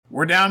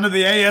We're down to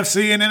the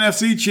AFC and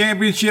NFC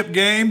championship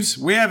games.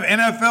 We have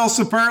NFL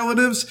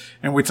superlatives,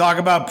 and we talk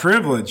about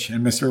privilege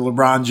and Mr.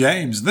 LeBron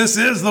James. This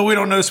is the We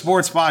Don't Know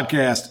Sports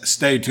Podcast.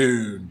 Stay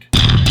tuned.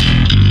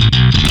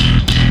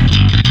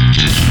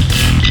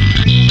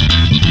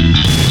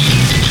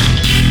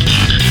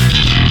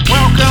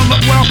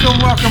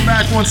 Welcome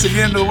back once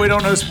again to the We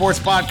Don't Know Sports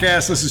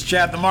Podcast. This is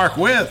Chad the Mark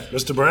with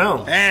Mr.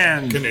 Brown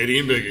and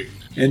Canadian Biggie.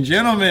 And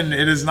gentlemen,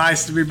 it is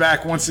nice to be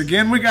back once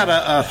again. We got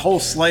a whole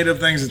slate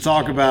of things to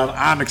talk about.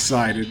 I'm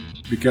excited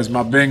because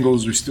my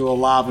Bengals are still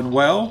alive and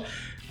well.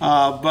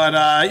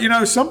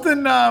 But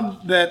something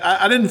that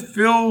I didn't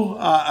feel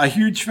a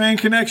huge fan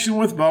connection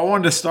with, but I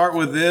wanted to start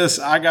with this.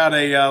 I got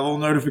a little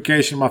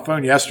notification on my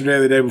phone yesterday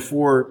or the day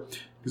before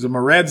because I'm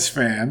a Reds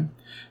fan,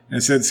 and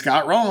it said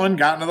Scott Rowland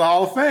got into the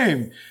Hall of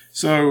Fame.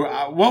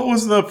 So what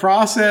was the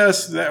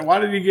process? Why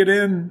did he get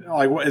in?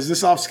 Like, what, is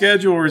this off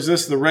schedule or is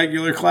this the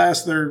regular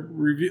class they're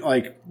review?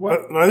 Like,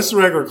 what? No, this is a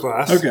regular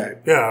class. Okay.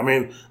 Yeah, I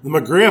mean, the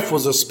McGriff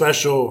was a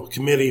special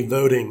committee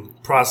voting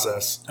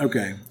process.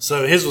 Okay.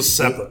 So his was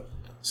separate.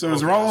 So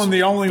is Rowland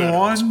the only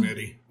one?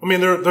 Committee. I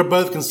mean, they're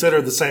both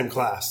considered the same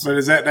class.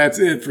 But that's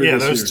it for this year? Yeah,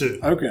 those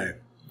two. Okay.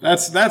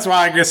 That's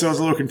why I guess I was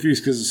a little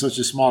confused because it's such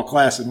a small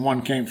class and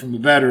one came from the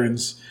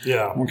veterans.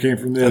 Yeah. One came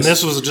from this. And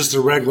this was just a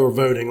regular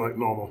voting like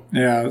normal.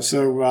 Yeah.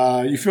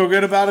 So you feel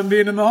good about him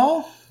being in the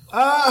Hall?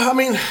 I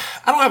mean,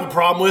 I don't have a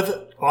problem with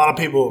it. A lot of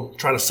people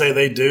try to say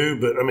they do,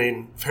 but I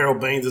mean, if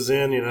Harold Baines is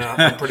in,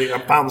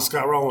 I'm fine with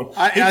Scott Rowland.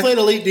 He played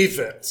elite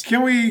defense.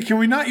 Can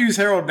we not use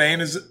Harold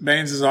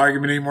Baines'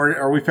 argument anymore?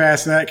 Are we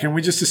past that? Can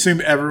we just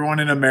assume everyone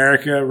in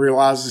America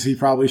realizes he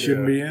probably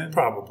shouldn't be in?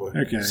 Probably.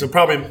 Okay. So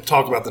probably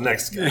talk about the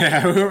next guy.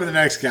 Yeah, whoever the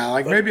next guy.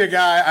 Like maybe a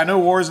guy. I know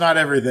war's not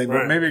everything,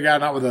 but maybe a guy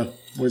not with a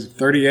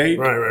 38.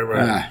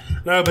 Right.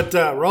 No, but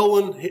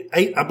Rowland,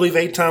 I believe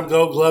 8-time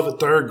Gold Glove at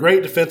third.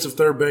 Great defensive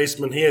third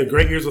baseman. He had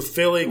great years with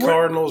Philly,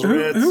 Cardinals,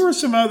 Reds. Who were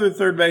some other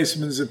third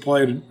basemen that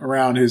played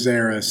around his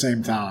era,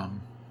 same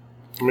time?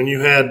 I mean,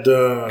 you had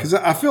because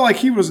I feel like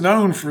he was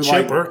known for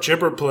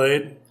Chipper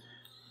played.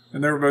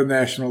 And they were both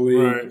National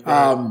League.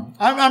 Right.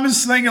 I'm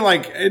just thinking,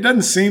 like, it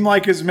doesn't seem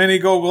like as many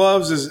Gold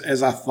Gloves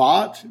as I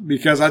thought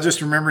because I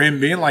just remember him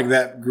being like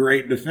that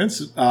great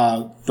defensive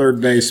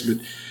third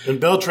baseman. And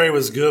Beltre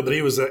was good, but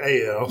he was an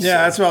AL.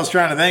 Yeah, that's what I was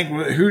trying to think.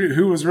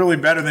 Who was really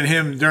better than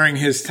him during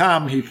his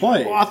time he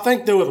played? Well, I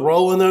think that with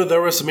Rowland, though, there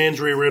were some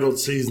injury-riddled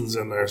seasons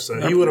in there.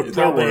 So he would have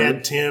probably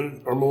had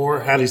 10 or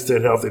more had he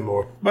stayed healthy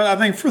more. But I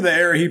think for the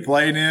era he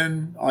played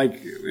in, like,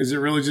 is it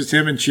really just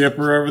him and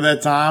Chipper over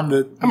that time?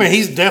 I mean,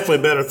 he's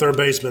definitely better third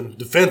baseman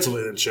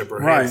defensively than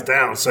Chipper, hands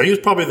down. So he was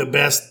probably the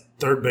best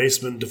third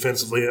baseman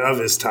defensively of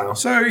his time.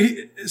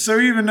 So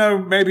even though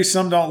maybe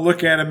some don't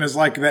look at him as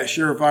like that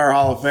surefire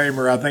Hall of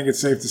Famer, I think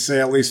it's safe to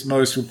say at least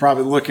most would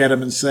probably look at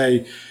him and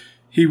say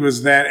he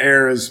was that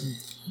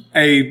era's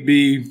A,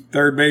 B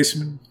third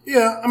baseman.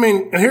 Yeah, I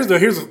mean, and here's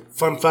a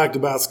fun fact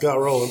about Scott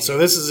Rowland. So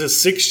this is his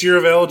 6th year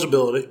of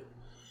eligibility,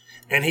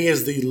 and he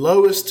is the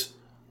lowest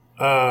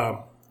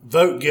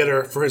vote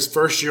getter for his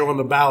first year on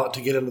the ballot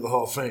to get into the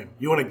Hall of Fame.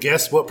 You want to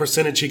guess what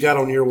percentage he got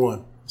on year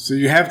 1? So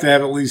you have to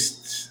have at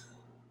least...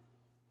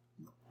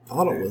 I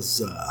thought it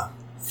was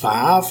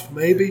 5,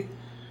 maybe.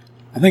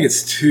 I think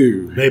it's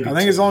 2. Maybe I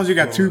think as long as you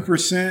got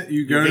 2%,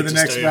 you go to the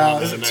next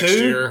ballot. Is it next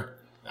year?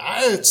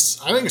 I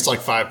think it's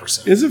like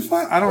 5%. Is it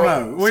 5? I don't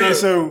know. Wait,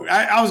 so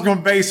I was going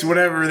to base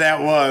whatever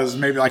that was,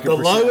 maybe like a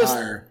percent lowest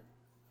higher.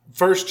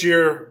 First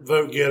year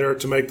vote getter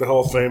to make the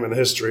Hall of Fame in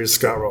history is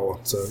Scott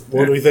Rowland. So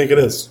what do we think it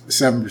is?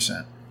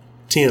 7%.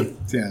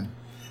 10.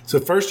 So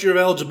first year of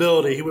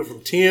eligibility, he went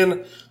from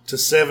 10 to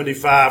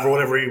 75 or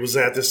whatever he was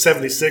at. There's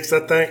 76,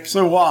 I think.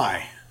 So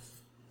why?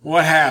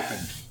 What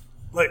happened?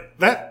 Like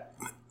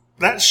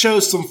that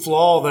shows some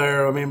flaw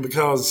there. I mean,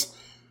 because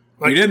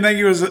you didn't think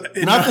he was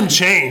nothing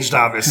changed.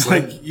 Obviously,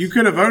 like you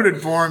could have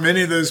voted for him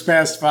any of those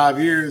past 5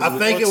 years. I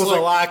think it was a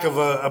lack of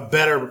a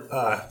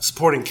better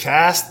supporting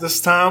cast this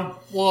time.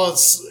 Well,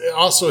 it's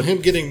also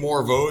him getting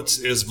more votes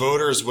is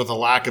voters with a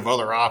lack of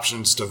other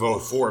options to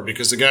vote for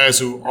because the guys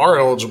who are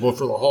eligible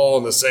for the Hall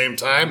in the same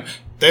time,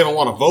 they don't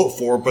want to vote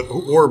for, but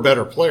who are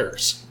better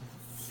players.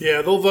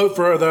 Yeah, they'll vote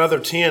for the other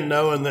 10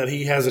 knowing that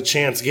he has a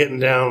chance getting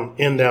down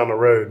the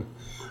road.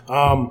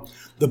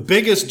 The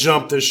biggest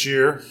jump this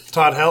year,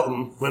 Todd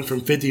Helton went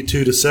from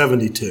 52 to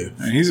 72.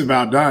 And he's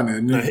about done,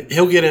 isn't he?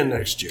 He'll get in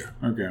next year.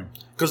 Okay.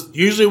 Because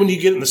usually when you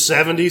get in the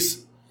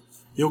 70s,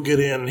 you'll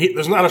get in.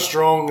 There's not a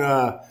strong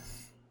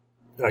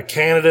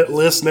candidate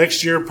list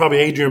next year. Probably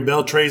Adrian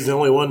Beltre's the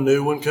only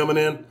new one coming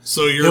in.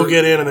 So he'll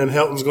get in, and then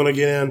Helton's going to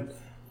get in.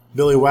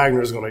 Billy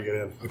Wagner's going to get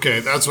in. Okay,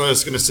 that's what I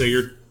was going to say.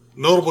 Your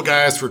notable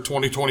guys for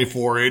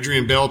 2024,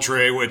 Adrian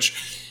Beltre,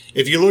 which –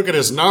 if you look at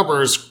his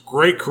numbers,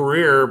 great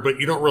career, but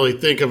you don't really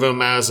think of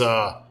him as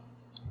a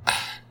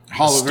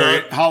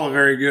Hall of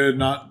very good.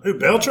 Not who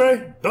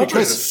Beltre?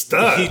 Beltre's a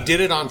stud. He did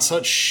it on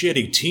such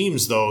shitty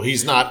teams, though.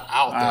 He's not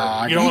out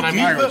there. You know what I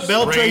mean?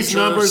 Beltre's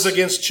numbers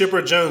against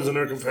Chipper Jones, and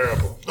they're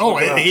comparable. Oh,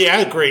 he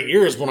had great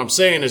years. What I'm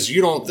saying is,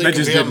 you don't think that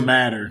just of him. Didn't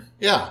matter.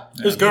 Yeah,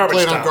 it was garbage.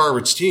 He played on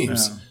garbage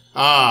teams.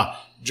 Yeah.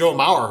 Joe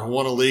Mauer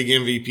won a league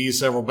MVP,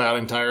 several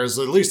batting tires.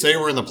 At least they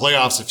were in the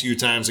playoffs a few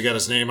times. They got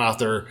his name out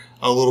there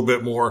a little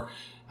bit more.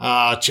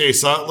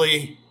 Chase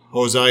Utley,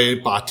 Jose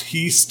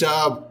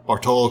Bautista,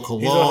 Bartolo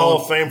Colon. He's a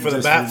Hall of Fame for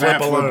the bat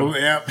flip alone.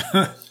 Yep.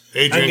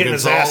 Adrian Getting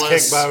his ass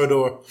kicked Gonzalez, by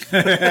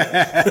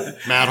Odor.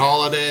 Matt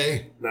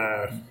Holliday,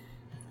 No.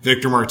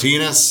 Victor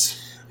Martinez,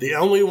 The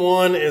only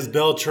one is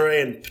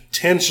Beltray and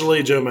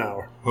potentially Joe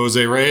Mauer.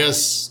 Jose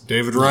Reyes,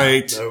 David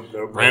Wright,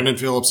 Nope. Brandon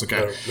Phillips.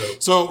 Okay.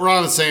 Nope. So we're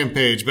on the same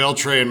page.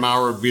 Beltray and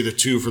Mauer would be the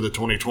two for the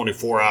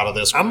 2024 out of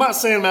this. I'm not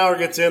saying Mauer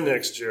gets in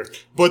next year.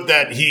 But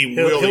that he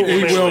He'll will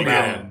eventually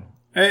get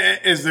get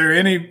in. Is there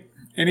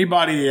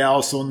anybody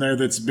else on there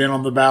that's been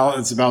on the ballot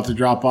that's about to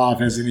drop off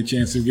has any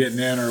chance of getting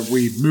in, or have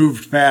we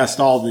moved past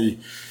all the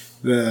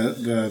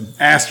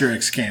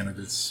asterisk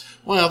candidates?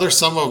 Well, there's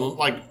some of them,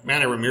 like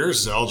Manny Ramirez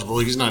is eligible.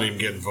 He's not even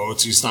getting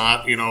votes. He's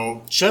not,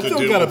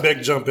 Sheffield got a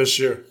big jump this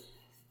year.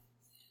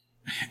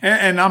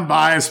 And I'm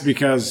biased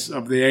because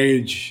of the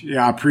age.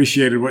 Yeah, I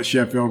appreciated what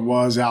Sheffield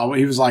was.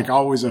 He was like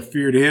always a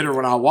feared hitter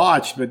when I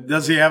watched, but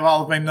does he have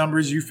Hall of Fame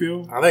numbers, you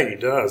feel? I think he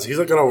does. He's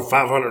looking over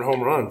 500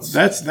 home runs.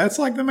 That's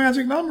like the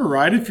magic number,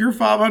 right? If you're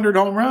 500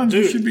 home runs,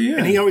 you should be in.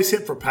 And he always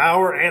hit for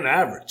power and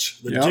average.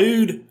 The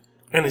dude,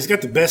 and he's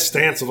got the best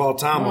stance of all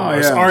time,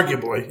 almost,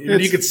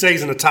 arguably. You could say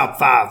he's in the top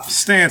 5.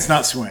 Stance,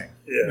 not swing.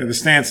 Yeah. The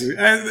stance is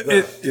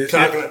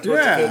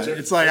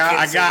it's like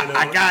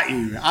I got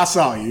you. I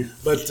saw you.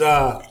 But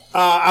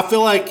I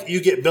feel like you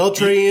get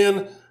Beltray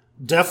in,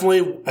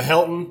 definitely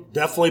Helton,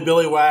 definitely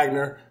Billy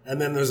Wagner, and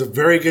then there's a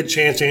very good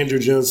chance Andrew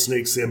Jones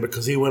sneaks in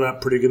because he went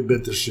up pretty good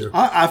bit this year.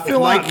 I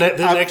feel like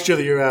next year,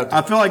 the year after.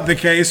 I feel like the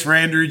case for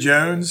Andrew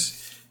Jones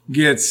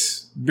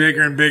gets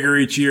bigger and bigger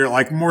each year.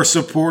 Like more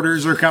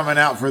supporters are coming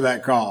out for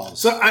that cause.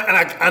 So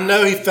I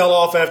know he fell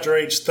off after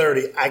age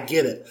 30. I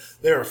get it.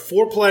 There are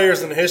 4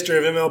 players in the history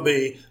of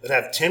MLB that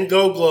have 10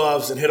 Gold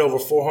Gloves and hit over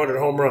 400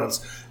 home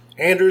runs.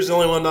 Andrew's the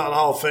only one not in the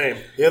Hall of Fame.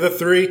 The other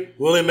 3,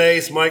 Willie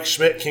Mays, Mike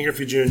Schmidt, King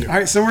Griffey Jr. All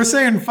right, so we're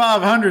saying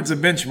 500 is a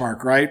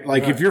benchmark, right?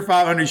 Like if you're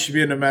 500, you should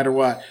be in no matter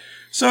what.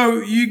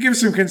 So you give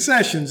some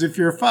concessions. If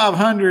you're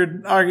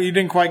 500, you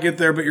didn't quite get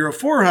there, but you're a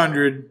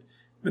 400.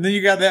 But then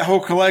you got that whole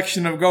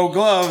collection of Gold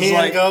Gloves.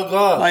 10 Gold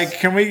Gloves. Like,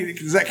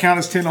 does that count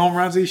as 10 home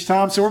runs each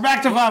time? So we're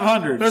back to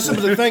 500. But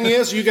the thing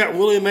is, you got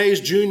Willie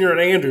Mays Jr. and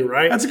Andrew,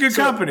 right? That's a good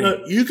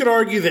company. You could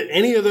argue that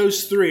any of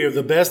those 3 are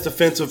the best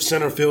defensive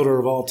center fielder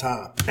of all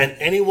time. And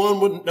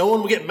no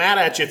one would get mad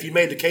at you if you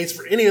made the case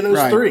for any of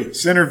those 3.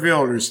 Center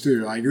fielders,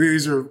 too. Like,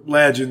 these are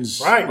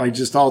legends. Right. Like,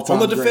 just all time.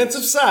 On the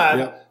defensive side.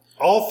 Yep.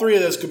 All 3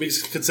 of those could be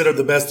considered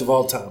the best of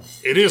all time.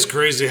 It is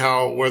crazy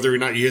how whether or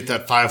not you hit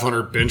that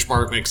 500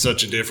 benchmark makes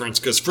such a difference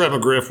because Fred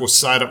McGriff was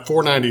signed up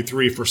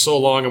 493 for so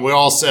long, and we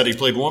all said he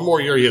played one more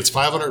year, he hits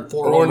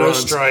 504 or home no runs,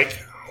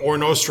 strike. Or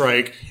no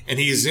strike, and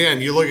he's in.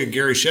 You look at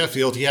Gary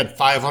Sheffield, he had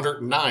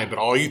 509, but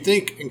all you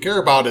think and care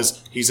about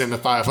is he's in the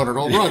 500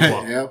 home run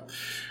club. Yep.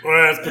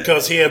 Well, that's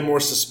because he had more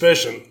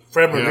suspicion.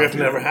 Fred McGriff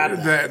never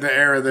had that. The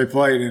era they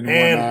played in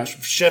and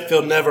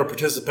Sheffield never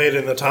participated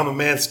in the Tom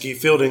Amansky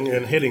fielding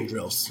and hitting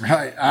drills.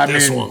 Right.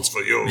 This one's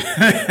for you.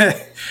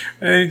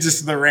 And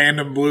just the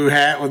random blue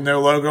hat with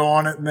no logo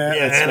on it. And that.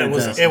 Yeah, and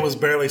it was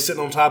barely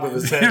sitting on top of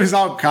his head. It was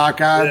all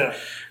cockeyed.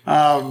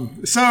 Yeah.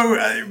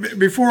 So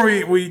before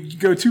we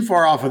go too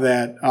far off of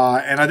that,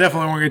 and I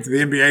definitely want to get to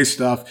the NBA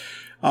stuff.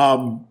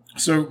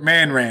 So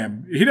Man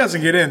Ram, he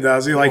doesn't get in,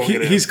 does he? Like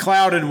he's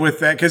clouded with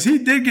that because he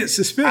did get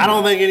suspended. I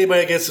don't think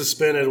anybody gets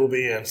suspended will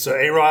be in. So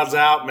A-Rod's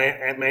out,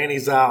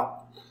 Manny's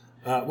out,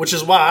 which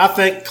is why I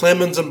think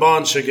Clemens and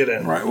Bond should get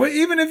in. Right. Well,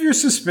 even if you're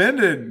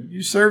suspended,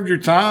 you served your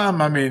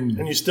time. I mean,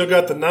 and you still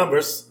got the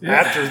numbers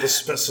after the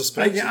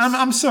suspension. Like,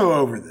 I'm so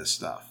over this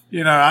stuff.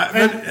 You know,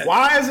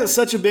 why is it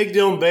such a big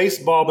deal in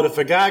baseball? But if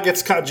a guy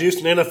gets caught juiced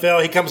in the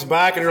NFL, he comes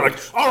back and you're like,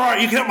 all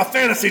right, you can have my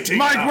fantasy team.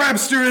 Mike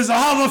Webster is a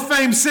Hall of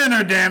Fame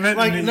center, damn it.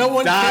 Like, no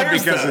one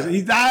cares.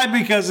 He died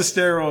because of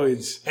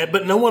steroids.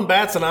 But no one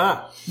bats an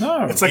eye.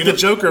 No. It's like the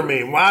Joker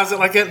meme. Why is it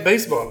like that in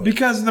baseball?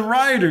 Because the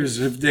writers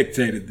have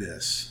dictated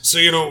this. So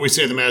you know what we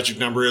say the magic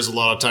number is a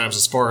lot of times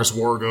as far as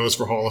WAR goes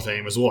for Hall of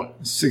Fame is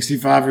what?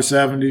 65 or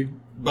 70.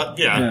 But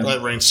yeah.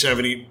 That range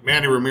 70.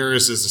 Manny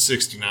Ramirez is a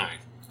 69.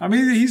 I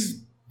mean,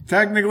 he's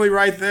technically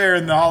right there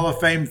in the Hall of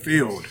Fame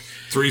field.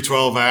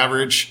 312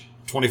 average,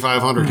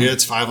 2,500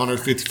 hits,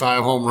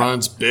 555 home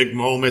runs, big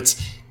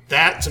moments.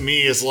 That to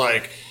me is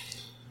like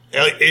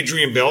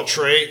Adrian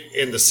Beltre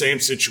in the same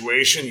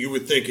situation. You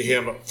would think of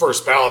him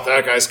first ballot.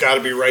 That guy's got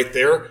to be right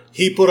there.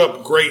 He put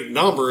up great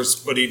numbers,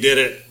 but he did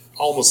it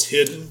almost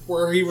hidden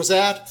where he was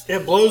at.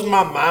 It blows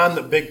my mind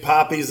that Big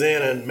Papi's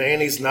in and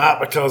Manny's not,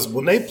 because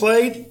when they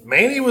played,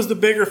 Manny was the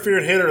bigger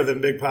feared hitter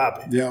than Big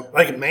Papi. Yeah.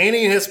 Like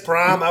Manny in his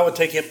prime, I would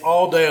take him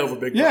all day over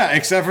Big Papi. Yeah,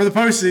 except for the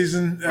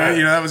postseason.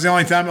 Right. That was the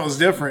only time it was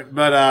different.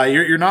 But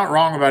you're not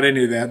wrong about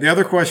any of that. The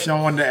other question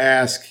I wanted to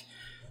ask,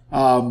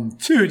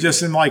 too,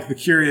 just in like the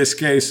curious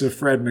case of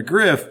Fred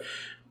McGriff,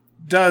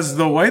 does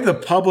the way the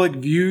public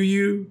view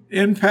you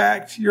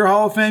impact your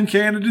Hall of Fame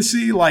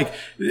candidacy? Like,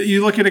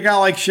 you look at a guy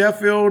like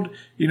Sheffield,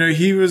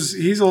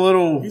 he's a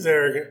little... He's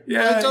arrogant.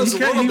 Yeah, It does a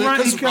little bit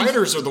because comes-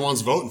 writers are the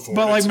ones voting for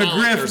But it. like It's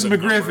not there's a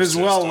McGriff number is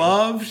well system.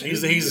 loved.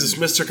 He's just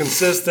Mr.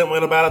 Consistent,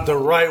 went about it the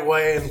right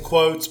way in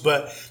quotes.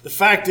 But the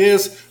fact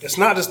is, it's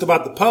not just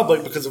about the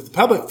public, because if the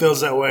public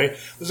feels that way,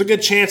 there's a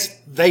good chance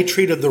they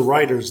treated the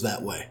writers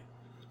that way.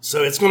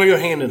 So it's going to go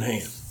hand in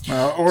hand.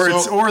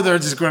 Or they're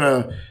just going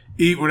to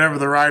eat whatever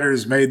the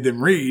writers made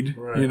them read.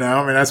 Right.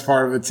 That's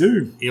part of it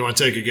too. You want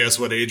to take a guess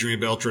what Adrian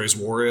Beltre's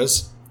WAR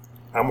is?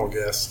 I'm going to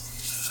guess.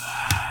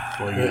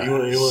 You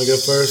want to go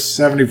first?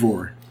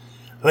 74.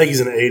 I think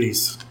he's in the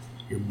 80s.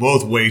 You're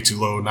both way too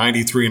low,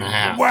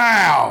 93.5.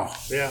 Wow.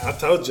 Yeah, I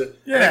told you. I think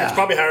Yeah. it's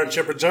probably higher than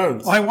Chipper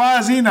Jones. Like, why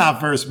is he not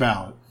first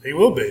ballot? He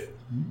will be.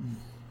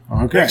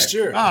 Okay. Next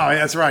year. Oh, yeah,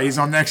 that's right. He's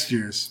on next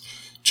year's.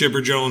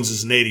 Chipper Jones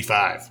is an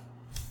 85.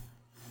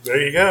 There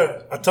you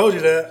go. I told you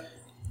that.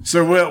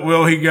 So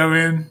will he go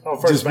in? Oh,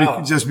 first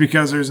ballot. Just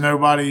because there's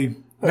nobody?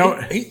 No.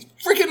 He's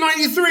freaking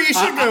 93. He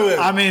should go in.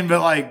 I mean,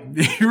 but like,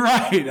 you're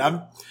right.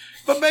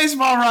 But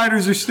baseball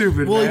writers are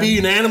stupid. Will he man. be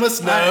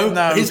unanimous?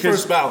 No. He's because-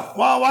 first ballot.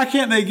 Why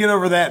can't they get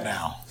over that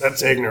now?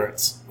 That's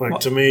ignorance.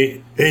 To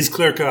me, he's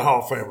clear-cut Hall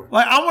of Famer.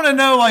 Like, I want to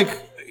know,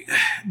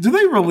 do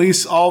they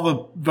release all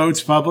the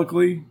votes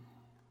publicly?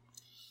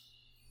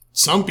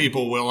 Some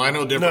people will. I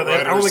know different No, I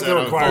don't writers think they're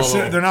that required.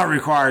 follow. They're not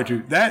required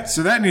to.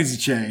 That needs to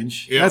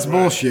change. Yeah, That's right.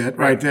 bullshit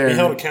right there. Be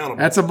held accountable.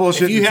 That's a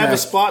bullshit. If you have a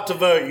text. spot to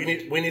vote,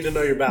 we need to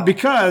know your ballot.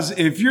 Because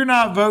if you're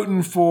not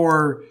voting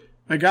for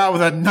a guy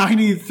with a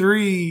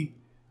 93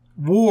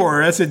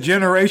 WAR, that's a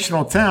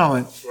generational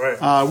talent.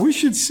 Right. We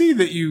should see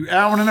that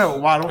I want to know,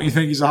 why don't you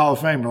think he's a Hall of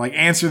Famer? Like,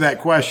 answer that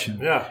question.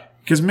 Yeah.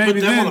 Because maybe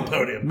Put them then, on the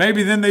podium.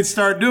 maybe then they'd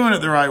start doing it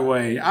the right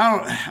way.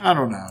 I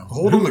don't know.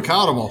 Hold them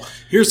accountable.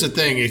 Here's the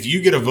thing. If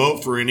you get a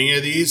vote for any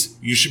of these,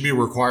 you should be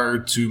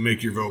required to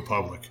make your vote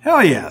public.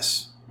 Hell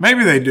yes.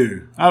 Maybe they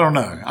do. I don't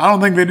know. I don't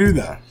think they do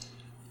that.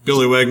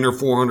 Billy Wagner,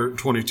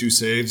 422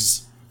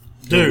 saves.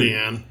 In the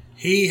end.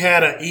 He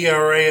had an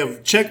ERA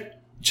of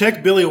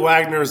check Billy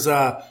Wagner's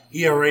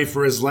ERA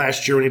for his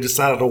last year when he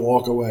decided to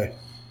walk away.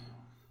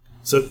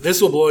 So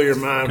this will blow your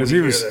mind. Because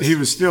he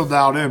was still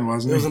dialed in, He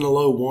wasn't was he? in the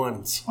low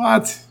ones.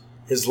 What?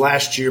 His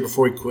last year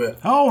before he quit.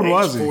 How old Age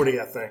was he?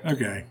 40, I think.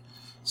 Okay.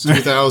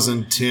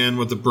 2010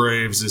 with the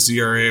Braves, his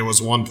ERA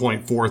was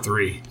 1.43.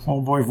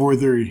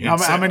 1.43.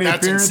 How many That's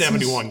appearances? in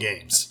 71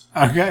 games.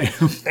 Okay.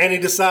 And he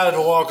decided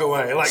to walk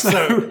away.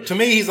 So to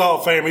me, he's Hall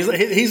of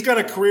Famer. He's got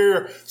a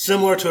career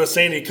similar to a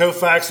Sandy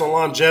Koufax on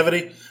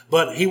longevity,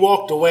 but he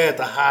walked away at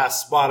the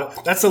highest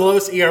spot. That's the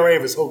lowest ERA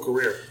of his whole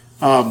career.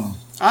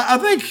 I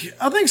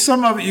think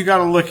some of it you got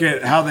to look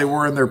at how they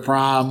were in their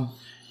prime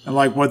and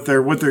like what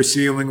their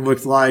ceiling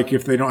looked like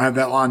if they don't have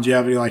that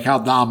longevity. Like how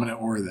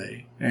dominant were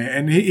they?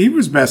 And he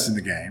was best in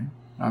the game.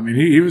 I mean,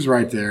 he was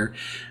right there.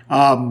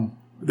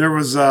 There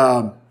was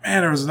another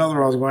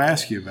one I was going to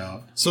ask you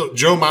about. So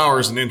Joe Mauer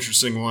is an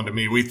interesting one to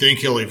me. We think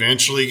he'll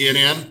eventually get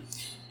in.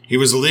 He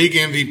was a league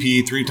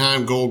MVP,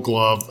 3-time Gold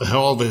Glove, a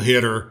hell of a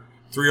hitter,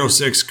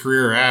 306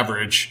 career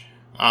average,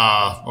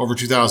 over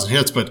 2,000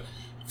 hits, but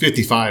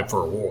 55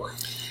 for a WAR.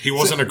 He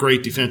wasn't a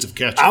great defensive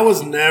catcher. I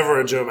was never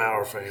a Joe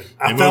Mauer fan.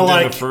 I They felt moved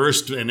like into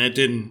first, and it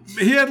didn't.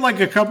 He had like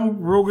a couple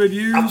real good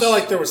years. I felt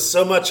like there was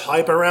so much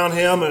hype around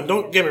him, and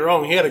don't get me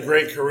wrong, he had a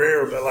great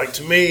career, but like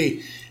to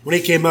me, when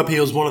he came up, he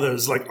was one of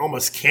those like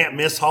almost can't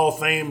miss Hall of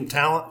Fame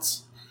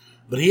talents.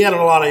 But he had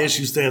a lot of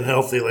issues staying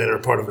healthy later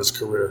part of his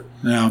career.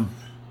 Yeah.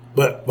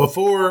 But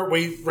before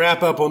we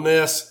wrap up on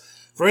this,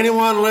 for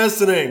anyone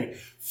listening,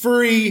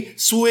 free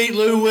Sweet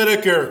Lou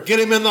Whitaker,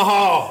 get him in the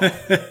Hall.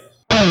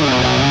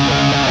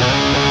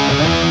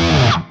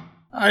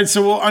 All right,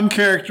 so we'll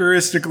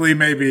uncharacteristically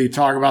maybe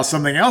talk about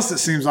something else that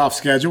seems off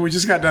schedule. We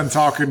just got done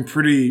talking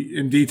pretty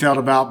in detail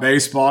about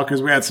baseball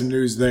because we had some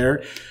news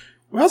there.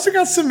 We also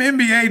got some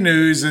NBA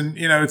news, and,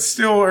 it's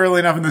still early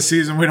enough in the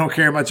season. We don't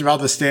care much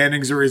about the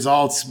standings or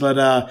results,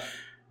 but,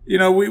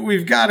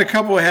 we've got a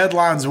couple of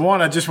headlines.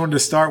 One, I just wanted to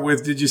start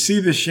with, did you see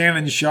the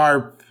Shannon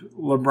Sharp,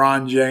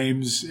 LeBron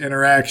James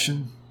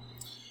interaction?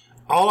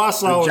 All I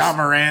saw was John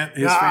Morant,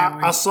 his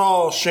family? I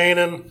saw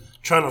Shannon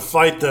trying to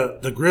fight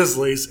the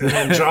Grizzlies, and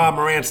then John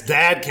Morant's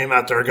dad came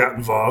out there and got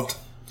involved.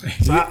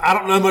 So I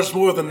don't know much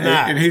more than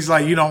that. And he's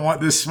like, you don't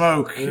want this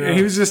smoke. Yeah. And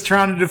he was just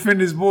trying to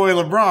defend his boy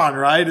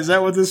LeBron, right? Is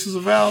that what this was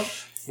about?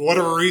 For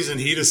whatever reason,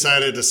 he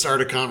decided to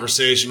start a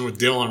conversation with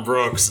Dylan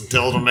Brooks and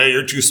told him, hey,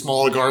 you're too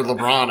small to guard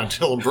LeBron. And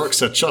Dylan Brooks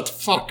said, shut the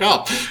fuck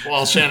up.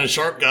 While Shannon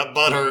Sharp got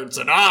butthurt and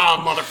said,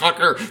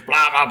 motherfucker,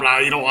 blah, blah, blah.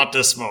 You don't want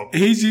this smoke.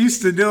 He's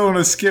used to dealing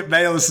with Skip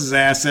Bayless's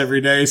ass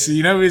every day. So,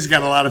 he's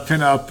got a lot of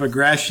pent-up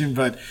aggression.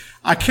 But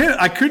I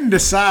couldn't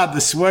decide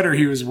the sweater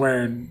he was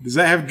wearing. Does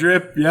that have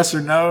drip? Yes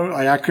or no?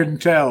 Like, I couldn't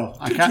tell.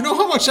 Dude, you know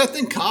how much that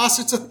thing costs?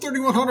 It's a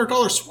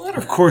 $3,100 sweater.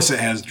 Of course it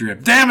has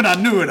drip. Damn it, I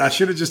knew it. I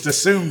should have just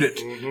assumed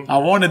it. I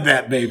wanted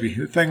that, baby.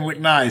 The thing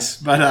looked nice.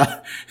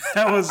 But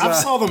that was... I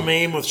saw the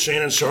meme with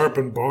Shannon Sharp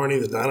and Barney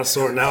the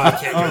dinosaur. Now I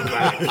can't go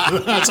back.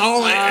 That's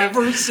all I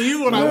ever see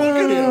when I look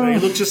at him. He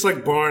looks just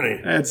like Barney.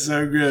 That's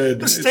so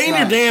good. Stay in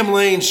your damn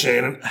lane,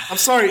 Shannon. I'm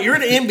sorry, you're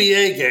at an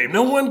NBA game.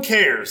 No one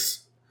cares.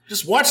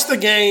 Just watch the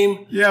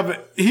game. Yeah,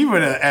 but he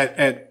would have,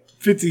 at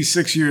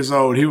 56 years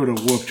old, he would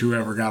have whooped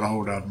whoever got a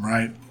hold of him,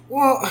 right?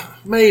 Well,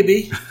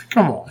 maybe.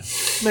 Come on.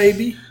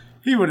 Maybe.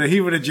 He would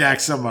have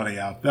jacked somebody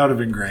up. That would have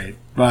been great.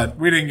 But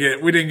we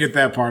didn't get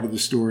that part of the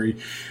story.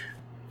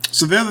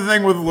 So the other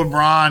thing with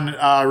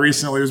LeBron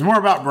recently was more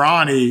about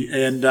Bronny,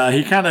 and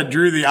he kind of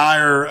drew the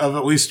ire of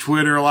at least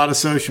Twitter, a lot of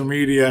social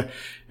media,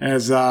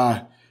 as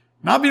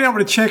not being able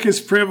to check his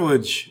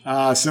privilege.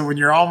 So when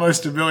you're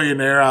almost a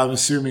billionaire, I'm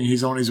assuming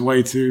he's on his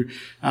way to,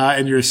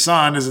 and your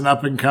son is an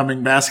up and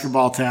coming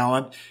basketball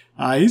talent,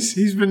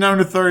 he's been known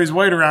to throw his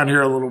weight around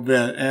here a little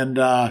bit, and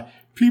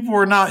people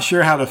are not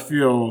sure how to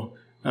feel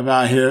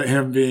about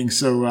him being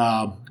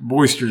so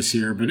boisterous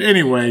here. But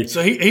anyway,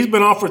 so he's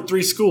been offered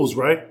 3 schools,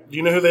 right? Do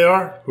you know who they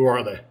are? Who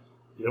are they?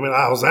 I mean,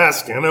 I was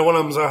asking. I know one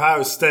of them is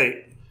Ohio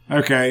State.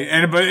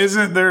 Okay, but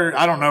isn't there?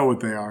 I don't know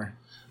what they are.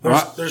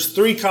 There's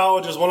 3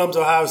 colleges. One of them's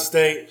Ohio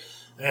State,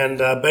 and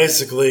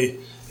basically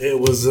it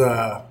was,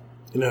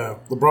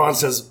 LeBron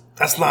says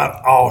that's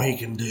not all he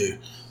can do.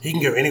 He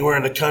can go anywhere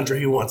in the country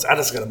he wants. I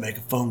just got to make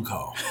a phone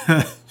call.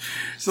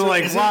 so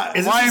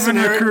why even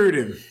recruit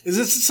him? Is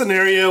this a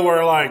scenario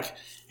where like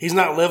he's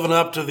not living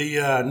up to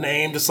the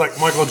name, just like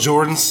Michael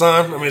Jordan's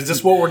son? I mean, is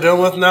this what we're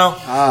dealing with now?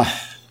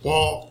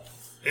 Well,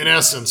 in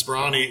essence,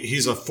 Bronny,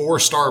 he's a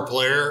 4-star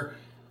player.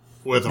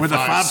 With a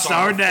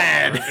 5-star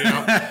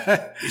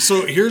dad.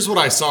 So here's what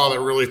I saw that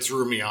really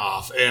threw me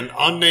off. An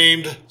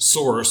unnamed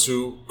source,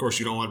 who, of course,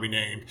 you don't want to be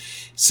named,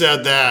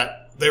 said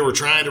that they were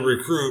trying to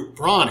recruit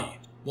Bronny.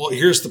 Well,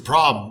 here's the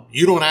problem.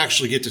 You don't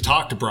actually get to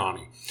talk to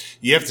Bronny.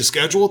 You have to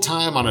schedule a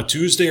time on a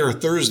Tuesday or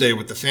Thursday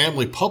with the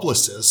family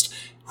publicist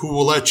who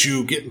will let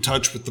you get in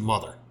touch with the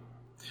mother.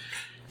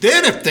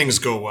 Then if things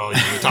go well,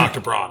 you can talk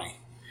to Bronny.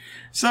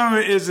 So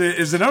is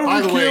it overkill?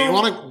 By the way, you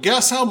want to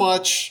guess how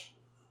much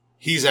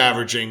he's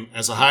averaging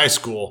as a high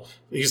school?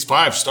 He's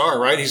 5-star,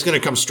 right? He's going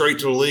to come straight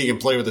to the league and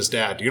play with his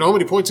dad. Do you know how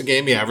many points a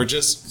game he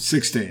averages?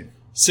 16.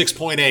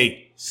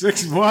 6.8.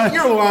 6 what?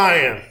 You're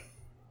lying.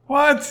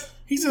 What?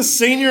 He's a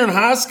senior in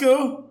high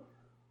school?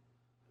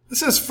 This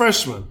says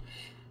freshman.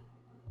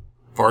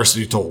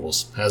 Varsity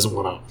totals hasn't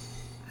went up.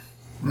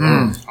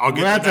 I'll get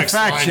We'll have to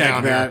fact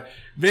check that.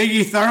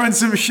 Biggie throwing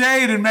some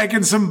shade and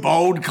making some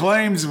bold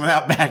claims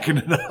without backing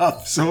it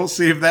up. So we'll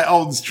see if that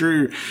holds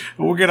true.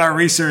 We'll get our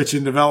research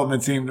and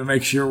development team to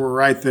make sure we're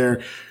right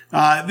there.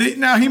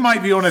 Now, he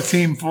might be on a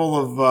team full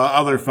of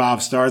other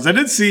 5-stars. I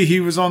did see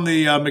he was on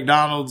the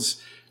McDonald's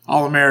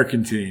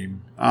All-American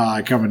team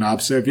coming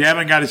up. So if you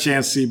haven't got a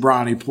chance to see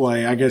Bronny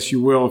play, I guess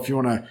you will if you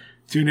want to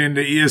tune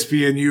into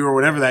ESPNU or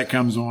whatever that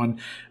comes on.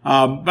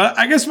 But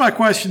I guess my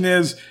question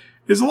is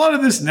a lot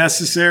of this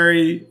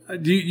necessary?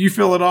 Do you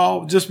feel at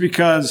all? Just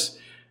because,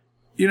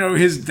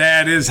 his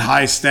dad is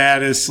high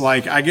status.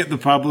 Like, I get the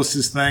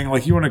publicist thing.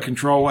 Like, you want to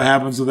control what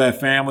happens with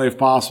that family if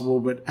possible.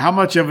 But how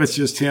much of it's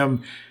just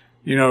him,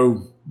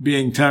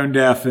 being tone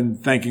deaf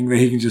and thinking that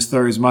he can just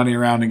throw his money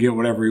around and get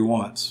whatever he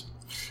wants?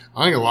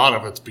 I think a lot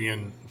of it's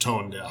being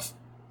tone deaf.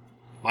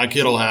 My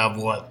kid will have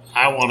what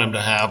I want him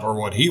to have or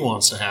what he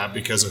wants to have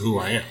because of who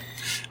I am.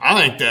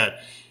 I think that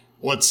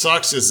what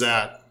sucks is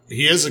that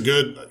he is a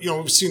good,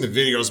 we've seen the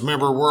videos.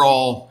 Remember, we're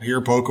all here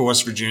in Poco,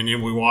 West Virginia.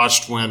 We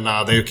watched when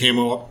they came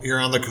up here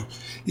on the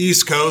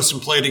East Coast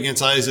and played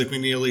against Isaac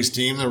McNeely's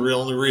team. The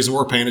only reason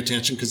we're paying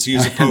attention because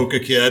he's a Poca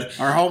kid.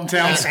 Our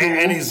hometown school.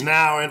 And he's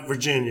now in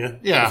Virginia.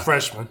 Yeah. A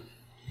freshman.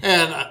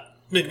 And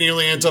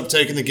McNeely ends up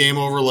taking the game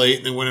over late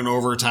and then winning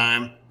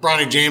overtime.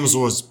 Bronny James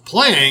was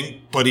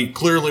playing, but he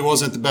clearly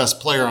wasn't the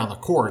best player on the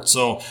court.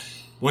 So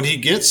when he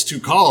gets to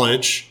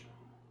college,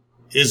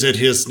 is it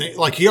his name?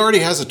 Like, he already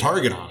has a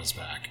target on his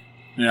back.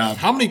 Yeah.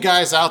 How many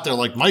guys out there,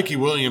 like Mikey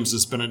Williams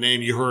has been a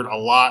name you heard a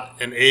lot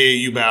in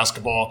AAU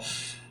basketball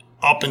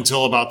up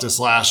until about this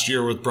last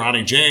year with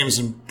Bronny James,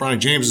 and Bronny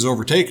James has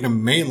overtaken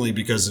him mainly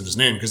because of his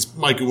name, because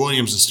Mikey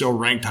Williams is still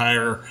ranked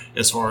higher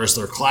as far as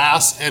their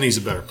class, and he's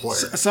a better player.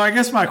 So I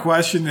guess my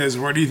question is,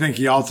 where do you think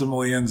he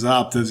ultimately ends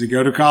up? Does he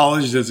go to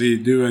college? Does he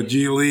do a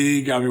G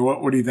League? I mean,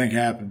 what do you think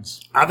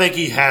happens? I think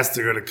he has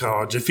to go to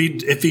college. If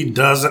he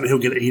doesn't, he'll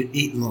get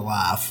eaten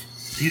alive.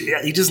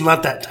 He's just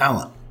not that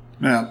talent.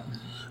 Yeah.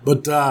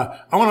 But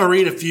I want to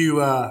read a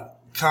few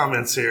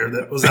comments here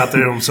that was out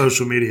there on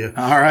social media.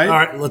 All right.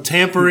 All right.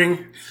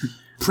 Tampering,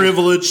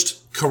 privileged,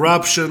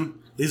 corruption.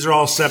 These are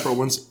all separate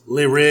ones.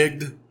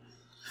 Rigged.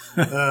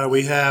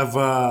 We have.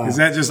 Is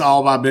that just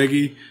all by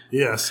Biggie?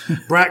 Yes.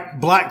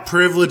 Black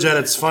privilege at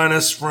its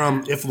finest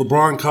from if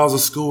LeBron calls a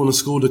school and the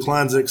school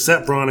declines to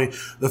accept Bronny,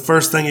 the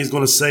first thing he's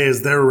going to say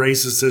is they're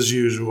racist as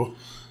usual.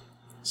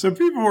 So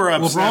people were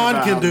upset. LeBron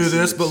about can how do this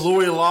this, is. but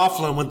Louis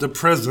Laughlin went to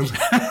prison.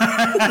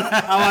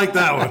 I like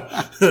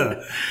that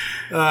one.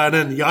 And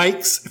then,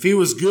 yikes, if he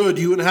was good,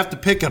 you wouldn't have to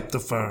pick up the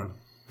phone.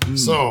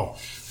 So,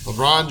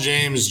 LeBron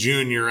James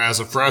Jr. as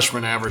a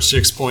freshman averaged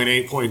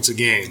 6.8 points a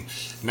game.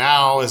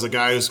 Now, as a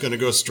guy who's going to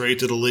go straight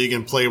to the league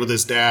and play with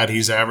his dad,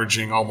 he's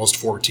averaging almost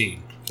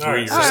 14. All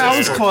right, I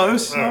was All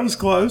close. right. I was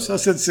close. I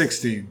said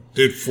 16.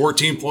 Dude,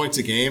 14 points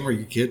a game? Are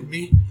you kidding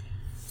me?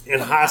 In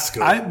high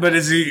school. But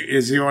is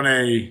he on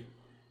a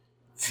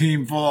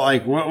team full?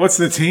 Like, what's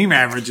the team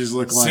averages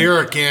look like?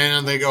 Sierra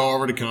Canyon, they go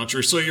over the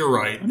country. So you're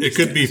right. It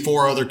could be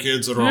 4 other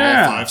kids that are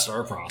Yeah. all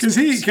 5-star prospects.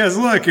 Because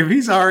look, if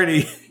he's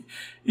already,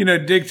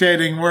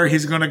 dictating where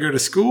he's going to go to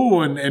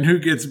school and who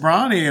gets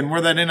Bronny and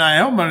where that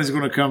NIL money is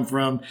going to come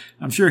from,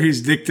 I'm sure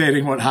he's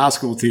dictating what high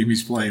school team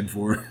he's playing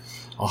for.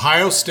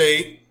 Ohio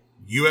State,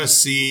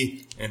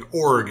 USC, and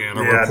Oregon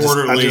are I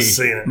reportedly just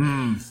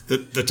seen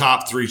it. the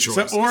top 3 So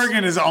choices.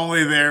 Oregon is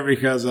only there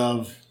because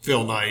of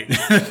Phil Knight.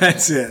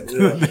 that's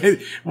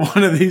it.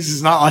 One of these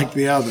is not like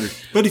the other.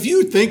 But if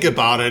you think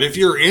about it, if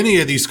you're any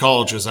of these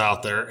colleges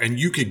out there and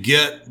you could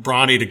get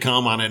Bronny to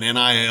come on an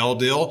NIL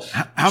deal,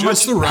 How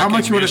much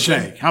would it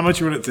take? How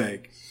much would it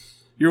take?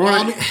 You're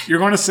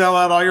going to sell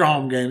out all your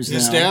home games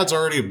His now. dad's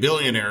already a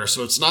billionaire,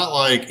 so it's not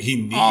like he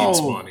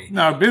needs money.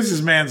 No,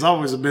 businessman's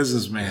always a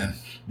businessman.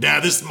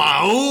 Dad, this is my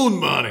own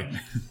money.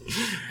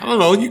 I don't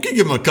know. You could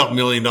give him a couple $1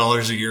 million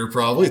a year,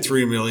 probably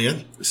 $3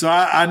 million. So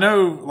I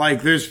know,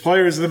 like, there's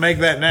players that make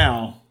that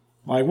now.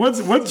 Like, what's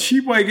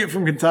Sheepway get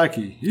from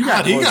Kentucky? He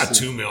God, he close got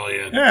to- $2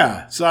 million.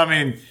 Yeah. So I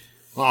mean,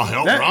 Oh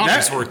hell,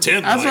 Bronny's worth $10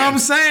 million. that's what I'm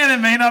saying.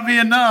 It may not be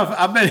enough.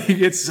 I bet he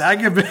gets.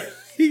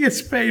 He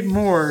gets paid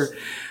more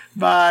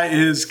by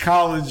his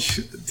college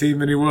team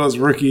than he will his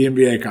rookie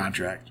NBA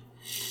contract.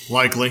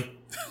 Likely.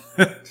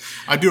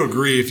 I do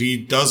agree. If he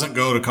doesn't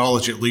go to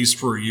college at least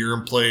for a year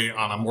and play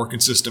on a more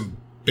consistent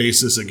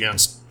basis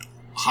against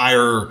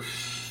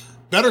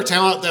better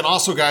talent than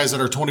also guys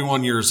that are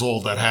 21 years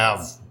old that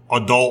have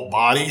adult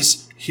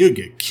bodies, he'll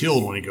get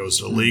killed when he goes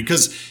to the league.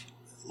 Because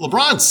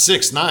LeBron's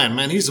 6'9",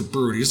 man. He's a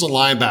brute. He's a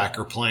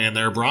linebacker playing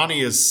there.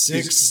 Bronny is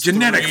 6'3",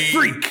 genetic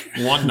freak.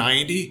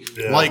 190.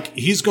 Yeah. Like,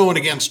 he's going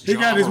against He Ja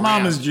got his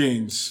Morant. mama's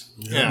genes.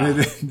 Yeah.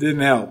 It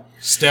didn't help.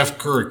 Steph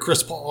Curry,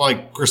 Chris Paul,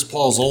 Chris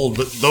Paul's old,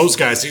 but those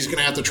guys, he's going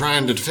to have to try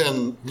and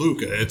defend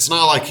Luka. It's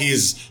not like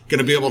he's going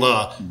to be able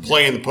to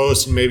play in the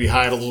post and maybe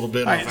hide a little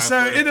bit. Right,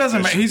 so it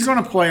doesn't matter. He's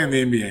going to play in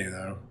the NBA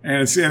though,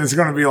 and it's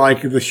going to be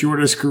like the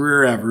shortest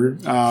career ever.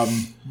 I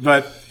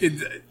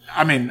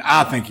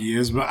think he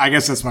is. But I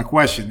guess that's my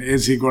question: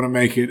 is he going to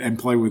make it and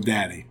play with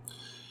Daddy?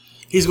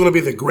 He's going to be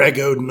the Greg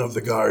Oden of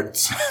the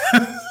guards.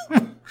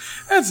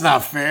 That's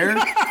not fair.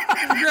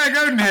 Greg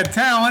Oden had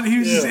talent. He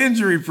was just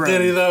injury prone.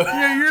 Did he, though?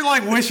 Yeah, you're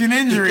like wishing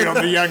injury on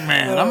the young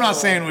man. I'm not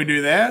saying we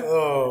do that.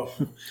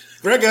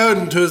 Greg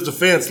Oden, to his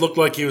defense, looked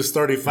like he was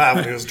 35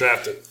 when he was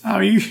drafted. Oh,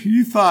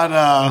 you thought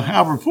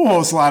Albert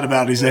Pujols lied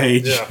about his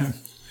age?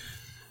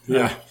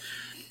 Yeah.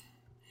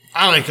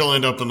 I think he'll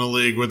end up in the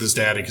league with his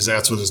daddy because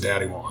that's what his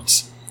daddy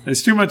wants.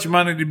 There's too much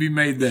money to be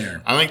made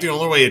there. I think the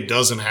only way it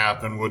doesn't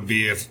happen would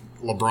be if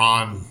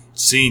LeBron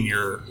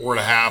Sr. were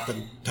to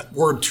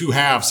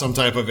have some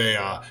type of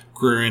a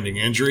career-ending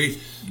injury.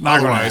 Not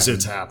gonna Otherwise, happen.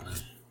 it's happening.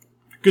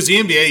 Because the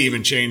NBA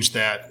even changed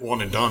that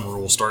one-and-done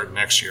rule starting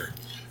next year.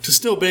 To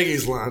steal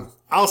Biggie's line,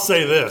 I'll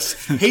say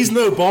this. He's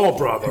no ball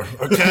brother,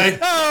 okay?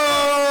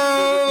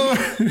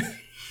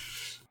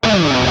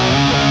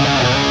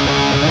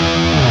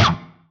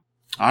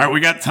 All right,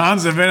 we got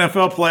tons of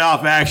NFL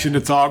playoff action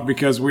to talk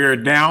because we are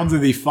down to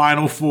the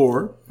Final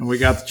Four, and we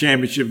got the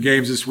championship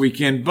games this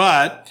weekend,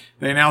 but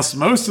they announced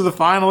most of the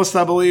finalists,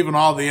 I believe, and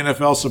all the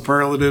NFL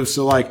superlatives,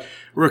 so like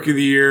Rookie of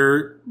the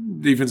Year,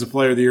 Defensive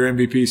Player of the Year,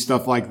 MVP,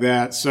 stuff like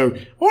that. So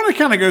I want to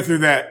kind of go through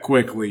that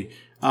quickly.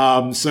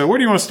 So where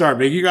do you want to start,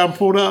 Big? You got them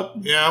pulled up?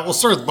 Yeah, we'll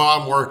start at the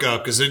bottom, work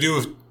up, because they do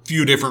a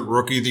few different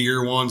Rookie of the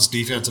Year ones,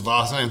 defensive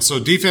offense. So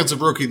defensive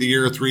Rookie of the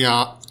Year,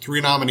 three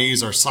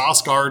nominees are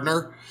Sauce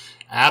Gardner,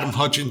 Adam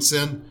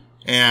Hutchinson,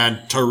 and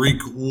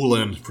Tariq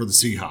Woolen for the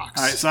Seahawks.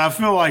 All right, so I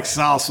feel like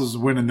Sauce was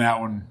winning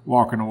that one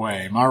walking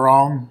away. Am I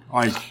wrong?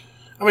 Like,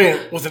 I mean,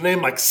 with a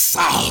name like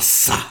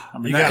Salsa, I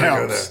mean, you that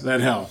gotta go helps. there.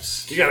 That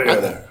helps. You gotta go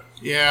there.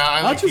 Yeah,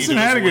 I think Hutchinson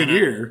he does had a good win it.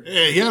 year.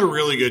 Yeah, he had a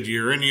really good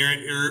year, and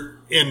you're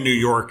in New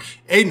York.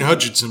 Aiden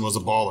Hutchinson was a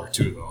baller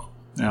too, though.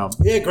 Yeah.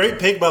 Yeah, great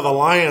pick by the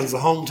Lions, the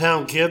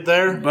hometown kid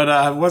there.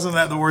 But wasn't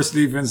that the worst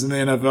defense in the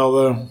NFL,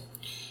 though?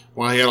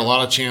 Well, he had a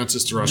lot of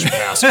chances to rush a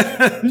passer.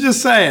 I'm just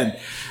saying.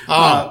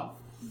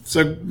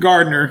 So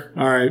Gardner,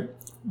 all right.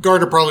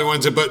 Gardner probably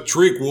wins it, but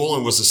Tariq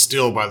Woolen was a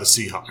steal by the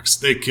Seahawks.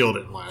 They killed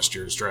it in last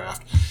year's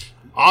draft.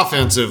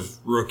 Offensive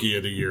Rookie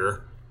of the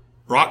Year,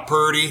 Brock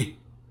Purdy,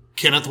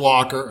 Kenneth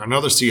Walker,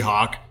 another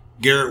Seahawk,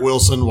 Garrett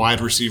Wilson, wide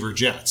receiver,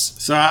 Jets.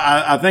 So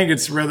I think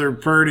it's rather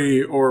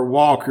Purdy or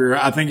Walker.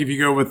 I think if you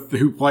go with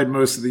who played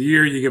most of the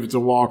year, you give it to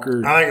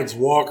Walker. I think it's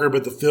Walker,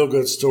 but the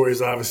feel-good story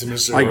is obviously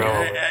Mr.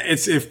 Irrelevant.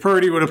 It's if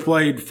Purdy would have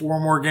played 4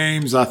 more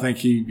games, I think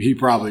he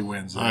probably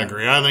wins. I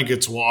agree. I think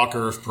it's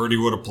Walker. If Purdy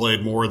would have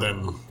played more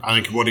than, I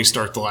think, what he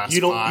start the last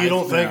You don't 5. you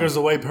don't think there's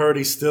a way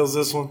Purdy steals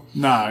this one?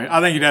 No, I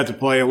think he'd have to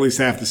play at least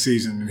half the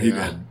season, and he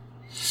didn't.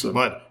 So,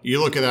 But you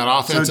look at that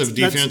offensive,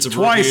 that's defensive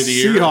twice rookie of the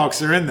year.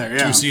 Seahawks are in there.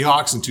 Yeah. 2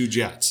 Seahawks and 2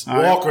 Jets.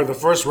 Walker, the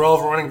first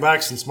relevant running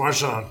back since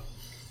Marshawn.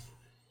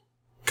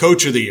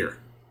 Coach of the year.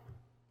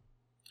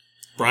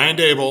 Brian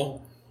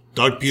Dable,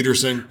 Doug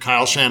Peterson,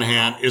 Kyle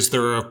Shanahan. Is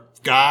there a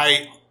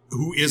guy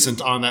who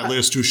isn't on that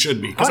list who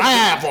should be? Because I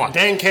have one.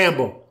 Dan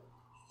Campbell.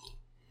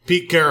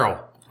 Pete Carroll.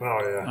 Oh,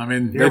 yeah. I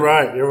mean, You're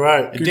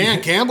right.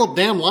 Dan Campbell,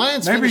 damn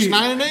Lions finished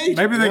 9-8.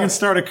 Maybe they can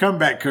start a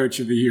comeback coach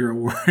of the year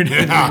award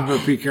and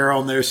put Pete Carroll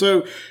in there.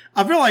 So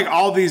I feel like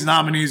all these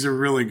nominees are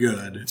really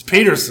good. It's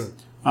Peterson.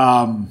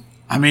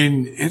 I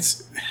mean,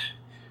 it's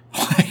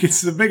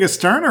the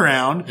biggest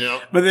turnaround.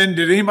 Yep. But then,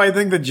 did anybody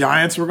think the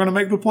Giants were going to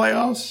make the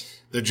playoffs?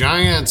 The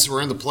Giants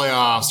were in the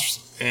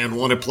playoffs and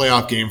won a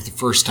playoff game for the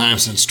first time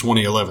since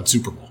 2011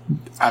 Super Bowl.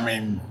 I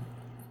mean,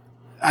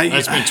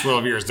 That's been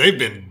 12 years. They've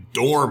been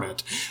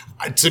dormant.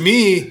 To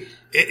me,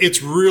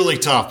 it's really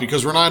tough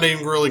because we're not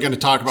even really going to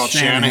talk about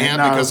Shanahan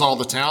no. because all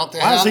the talent they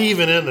Why is have. he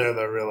even in there,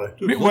 though,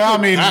 really? well, I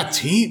mean, that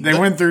team. they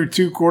went through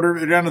 2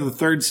 quarters. They're down to the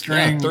third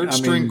string. Third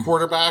string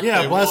quarterback.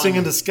 Yeah, They blessing won.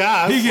 in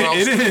disguise.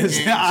 It is.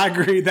 games. I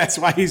agree. That's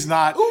why he's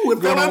not Ooh,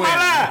 going to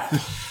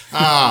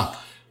win.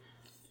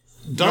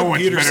 Doug No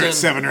one's better at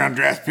Peterson. 7-round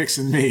draft picks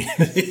than me.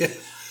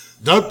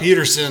 Doug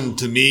Peterson,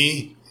 to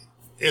me,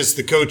 is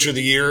the coach of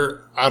the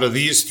year out of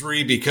these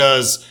 3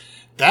 because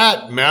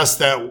that mess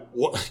that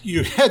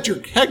you had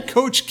your head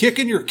coach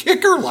kicking your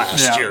kicker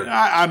last year.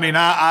 I mean,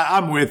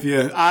 I'm with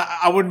you.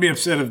 I wouldn't be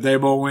upset if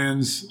Daboll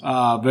wins,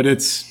 but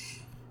it's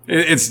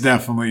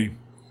definitely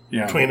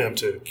Between them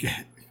two.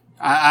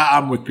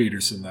 I'm with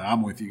Peterson though.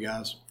 I'm with you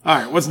guys. All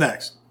right, what's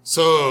next?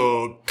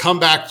 So,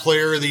 comeback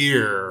player of the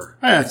year.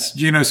 That's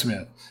Geno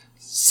Smith.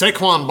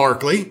 Saquon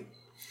Barkley,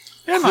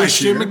 Yeah, nice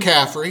Christian year.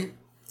 McCaffrey,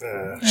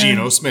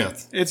 Geno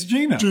Smith. It's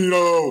Geno.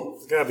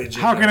 It's got to be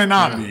Geno. How can it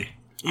not be?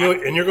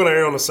 And you're going to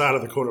err on the side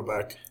of the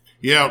quarterback.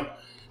 Yeah.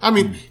 I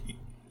mean,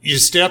 you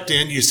stepped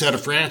in, you set a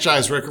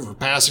franchise record for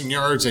passing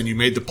yards, and you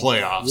made the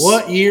playoffs.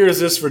 What year is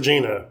this for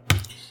Geno?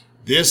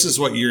 This is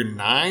what, year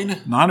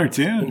 9? 9 or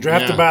 10.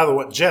 Drafted Yeah. by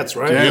the Jets,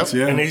 right? Jets,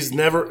 yeah. And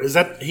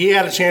he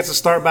had a chance to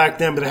start back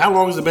then, but how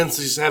long has it been since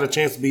he's had a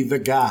chance to be the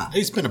guy?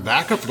 He's been a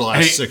backup for the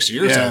last 6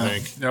 years, Yeah. I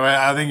think. No,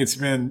 I think it's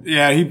been.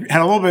 Yeah, he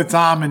had a little bit of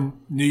time in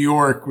New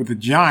York with the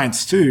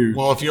Giants too.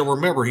 Well, if you'll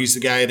remember, he's the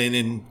guy that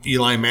in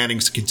Eli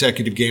Manning's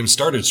consecutive game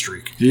started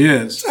streak. He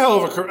is.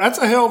 That's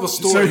a hell of a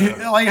So, story.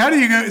 how do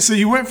you go? So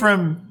you went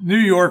from New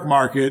York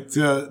market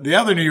to the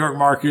other New York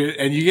market,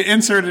 and you get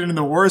inserted in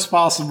the worst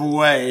possible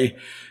way.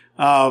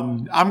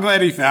 I'm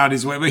glad he found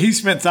his way, but he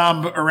spent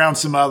time around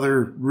some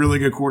other really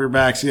good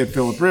quarterbacks. He had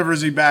Phillip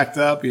Rivers he backed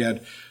up. He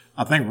had,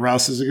 I think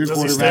Russ is a good Does he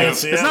quarterback. stay in It's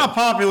Seattle? not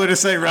popular to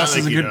say Russ is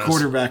think a he good does.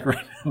 quarterback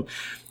right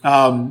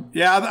now.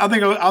 Yeah, I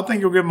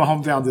think you'll give him a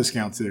hometown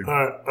discount too. All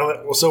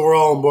right. Well, so we're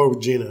all on board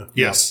with Geno.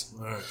 Yes.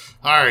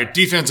 All right.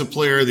 Defensive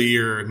player of the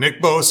year,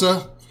 Nick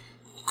Bosa,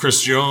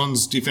 Chris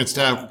Jones, defensive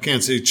tackle,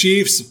 Kansas City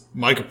Chiefs,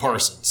 Micah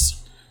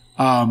Parsons.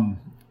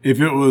 If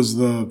it was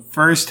the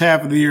first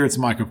half of the year, it's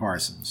Micah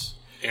Parsons.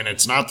 And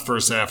it's not the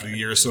first half of the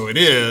year, so it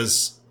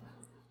is.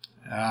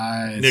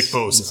 Nick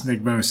Bosa. It's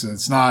Nick Bosa.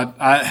 It's not.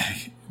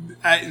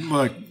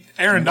 Look,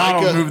 Aaron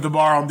Donald Micah- moved the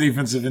bar on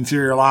defensive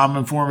interior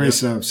lineman for me.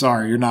 So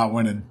sorry, you're not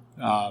winning.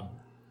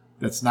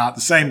 That's not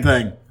the same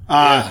thing.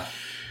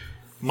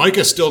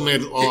 Micah still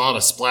made a lot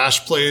of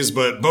splash plays,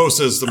 but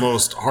Bosa is the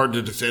most hard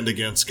to defend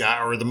against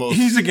guy, or the most.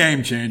 He's a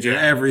game changer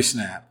every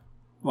snap.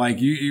 Like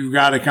you've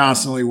got to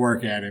constantly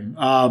work at him.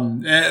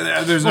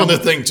 There's no Well, the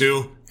thing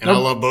too, and I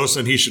love Bosa,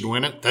 and he should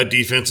win it. That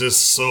defense is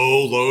so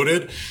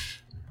loaded.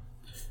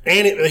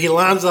 And he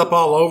lines up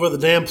all over the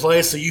damn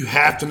place, so you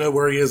have to know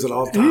where he is at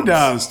all times. He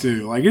does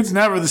too. Like it's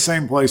never the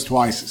same place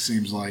twice. It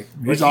seems like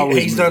he's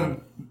always He's moving.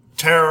 done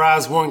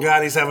terrorized one guy,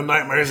 and he's having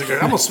nightmares. He's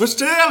like, I'm going to switch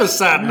to the other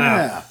side now.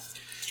 Yeah.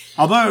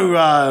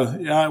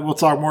 Although we'll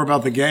talk more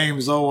about the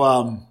games.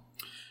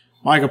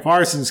 Micah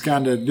Parsons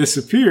kind of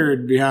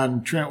disappeared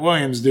behind Trent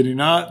Williams, did he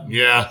not?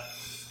 Yeah,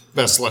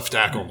 best left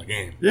tackle in the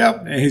game.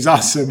 Yep. And he's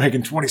also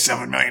making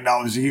 $27 million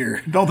a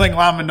year. Don't think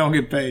linemen don't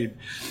get paid.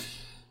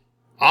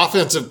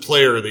 Offensive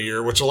player of the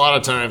year, which a lot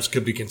of times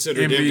could be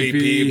considered MVP.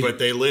 MVP, but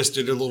they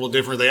listed it a little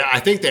differently. I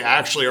think they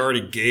actually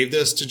already gave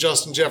this to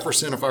Justin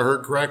Jefferson, if I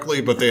heard correctly,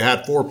 but they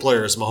had 4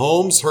 players: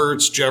 Mahomes,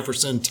 Hurts,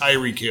 Jefferson,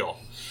 Tyreek Hill.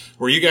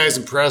 Were you guys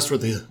impressed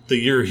with the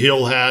year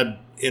Hill had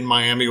in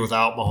Miami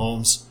without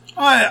Mahomes?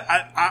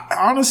 I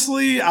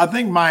honestly, I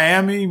think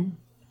Miami,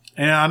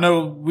 and I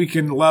know we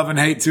can love and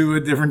hate to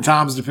at different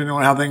times depending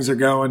on how things are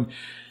going.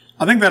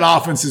 I think that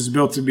offense is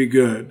built to be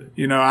good.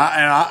 You know,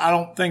 I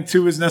don't think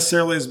Tua is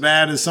necessarily as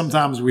bad as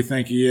sometimes we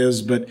think he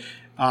is, but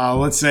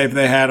Let's say if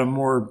they had a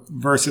more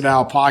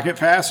versatile pocket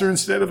passer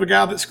instead of a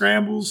guy that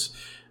scrambles,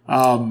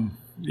 who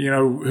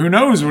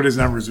knows what his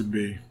numbers would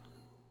be.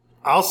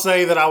 I'll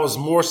say that I was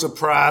more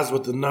surprised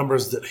with the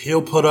numbers that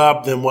Hill put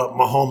up than what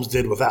Mahomes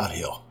did without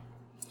Hill.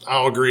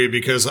 I'll agree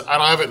because I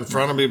don't have it in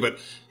front of me, but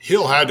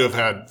Hill had to have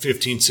had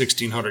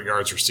 1,600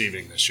 yards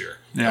receiving this year.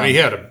 Yeah. I mean,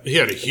 he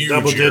had a huge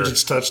Double year.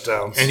 digits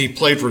touchdowns. And he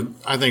played for,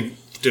 I think,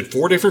 did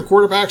 4 different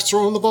quarterbacks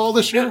throwing the ball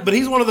this year? Yeah, but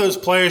he's one of those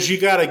players you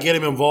got to get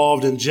him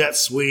involved in jet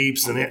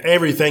sweeps and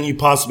everything you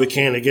possibly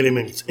can to get him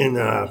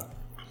in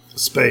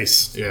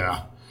space.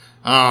 Yeah.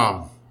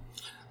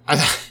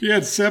 He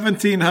had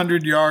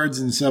 1,700 yards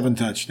and 7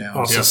 touchdowns.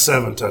 Oh, so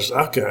 7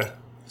 touchdowns. Okay.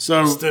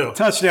 So Still.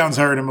 touchdowns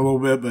hurt him a little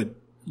bit, but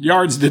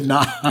yards did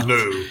not.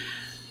 No.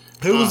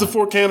 Who was the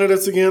 4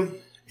 candidates again?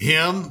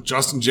 Him,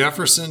 Justin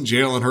Jefferson,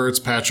 Jalen Hurts,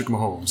 Patrick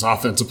Mahomes,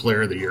 Offensive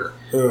Player of the Year.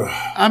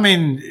 I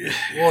mean,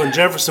 Well, and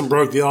Jefferson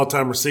broke the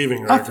all-time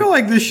receiving I record. feel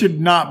like this should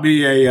not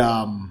be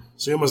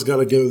So you almost got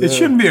to go there. it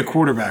shouldn't be a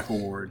quarterback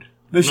award.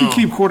 They should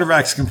keep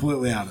quarterbacks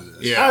completely out of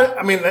this. Yeah.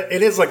 I mean,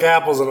 it is like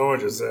apples and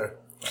oranges there.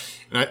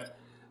 And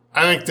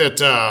I think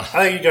that I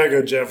think you got to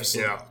go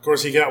Jefferson. Yeah. Of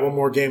course, he got one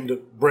more game to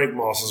break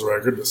Moss's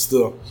record, but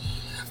still,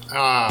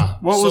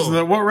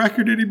 What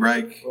record did he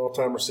break?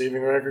 all-time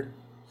receiving record.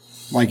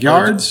 Like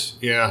yards?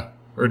 Yeah.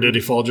 Or did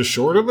he fall just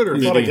short of it? Or I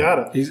did thought he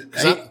got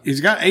it.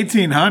 He's got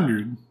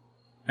 1,800,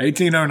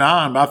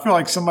 1,809, but I feel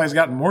like somebody's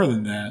gotten more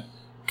than that.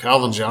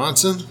 Calvin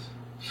Johnson?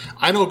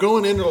 I know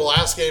going into the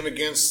last game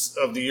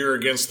of the year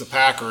against the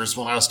Packers,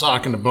 when I was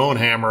talking to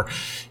Bonehammer,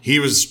 he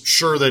was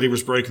sure that he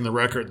was breaking the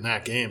record in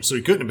that game, so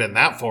he couldn't have been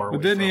that far away.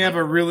 But didn't he have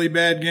a really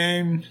bad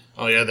game?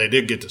 Oh, yeah, they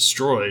did get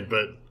destroyed,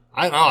 but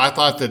I don't know. I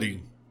thought that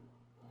he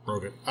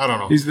broke it. I don't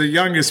know. He's the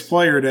youngest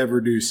player to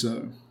ever do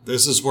so.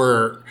 This is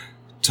where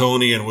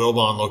Tony and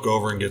Wilbon look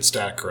over and get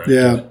stat correct.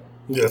 Yeah.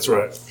 Yeah, that's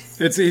right.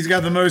 He's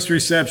got the most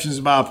receptions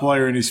by a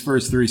player in his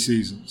first 3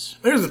 seasons.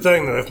 Here's the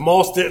thing, though. If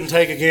Moss didn't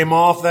take a game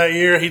off that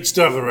year, he'd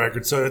still have the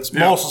record. So it's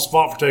Moss's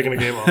fault for taking a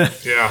game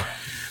off. Yeah.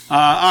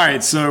 All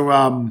right,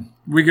 so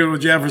we go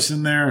with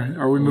Jefferson there.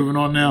 Are we moving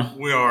on now?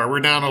 We are. We're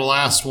down to the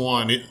last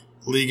one.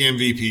 League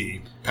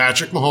MVP.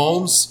 Patrick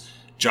Mahomes,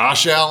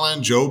 Josh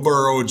Allen, Joe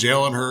Burrow,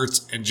 Jalen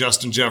Hurts, and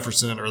Justin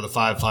Jefferson are the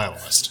 5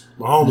 finalists.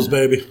 Mahomes,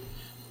 baby.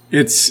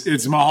 It's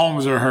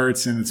Mahomes or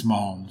Hurts, and it's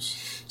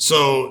Mahomes.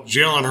 So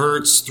Jalen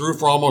Hurts threw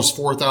for almost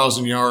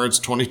 4,000 yards,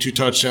 22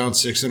 touchdowns,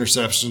 6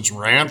 interceptions,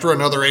 ran for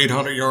another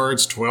 800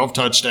 yards, 12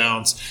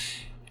 touchdowns.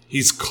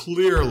 He's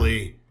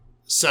clearly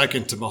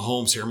second to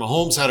Mahomes here.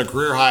 Mahomes had a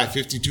career high of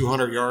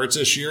 5,200 yards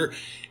this year,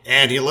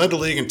 and he led the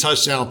league in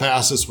touchdown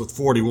passes with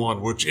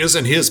 41, which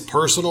isn't his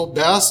personal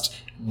best,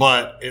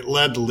 but it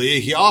led the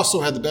league. He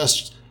also had the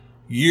best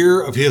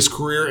year of his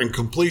career in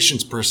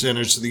completions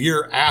percentage the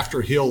year after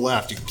Hill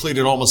left. He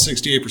completed almost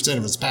 68%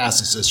 of his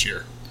passes this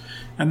year.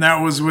 And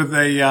that was with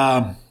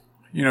a,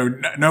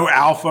 no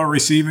alpha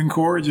receiving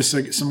core, just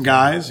like some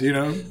guys,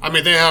 I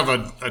mean, they have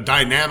a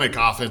dynamic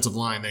offensive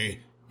line. They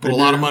put a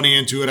lot of money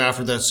into it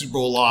after that Super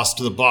Bowl loss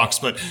to the Bucs,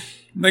 but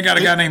They got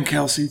a guy named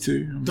Kelsey,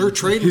 too. they're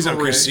trading He's for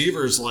okay.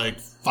 receivers like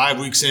 5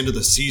 weeks into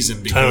the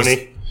season. Because,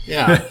 Tony.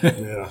 Yeah.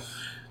 Yeah.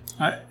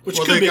 Which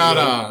Well, could they be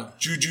got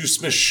Juju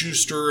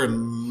Smith-Schuster and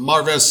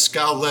Marvez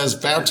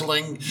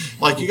Scaldez-Vantling.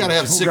 Like, you got to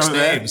have 6 go with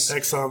that. names.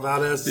 Exxon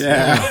Valdez.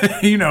 Yeah,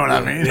 you know what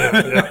I mean.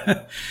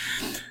 Yeah.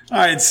 All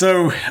right,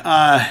 so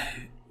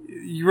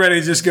you ready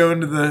to just go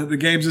into the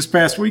games this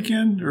past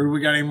weekend, or we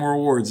got any more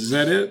awards? Is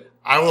that it?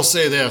 I will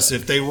say this.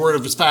 If they were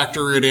to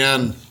factor it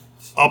in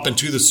up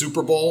into the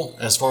Super Bowl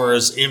as far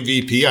as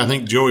MVP, I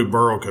think Joey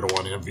Burrow could have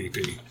won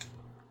MVP.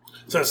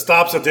 So it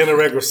stops at the end of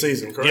regular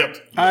season, correct?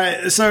 Yep. All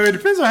right, so it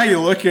depends on how you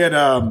look at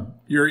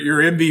your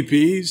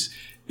MVPs.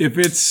 If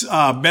it's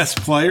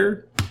best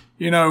player,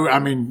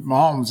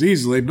 Mahomes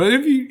easily. But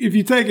if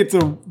you take it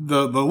to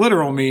the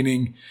literal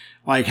meaning,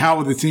 like how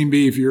would the team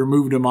be if you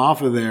removed him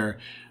off of there?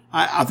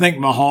 I think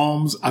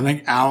Mahomes, I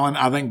think Allen,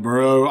 I think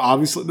Burrow.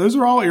 Obviously, those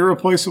are all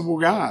irreplaceable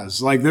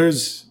guys. Like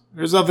there's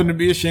nothing to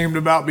be ashamed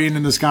about being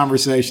in this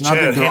conversation. I Chad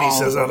think they're Henne all-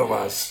 says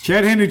otherwise.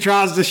 Chad Henne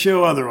tries to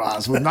show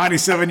otherwise with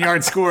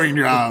 97-yard scoring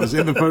drives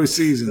in the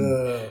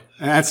postseason.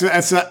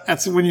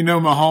 That's when you know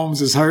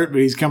Mahomes is hurt,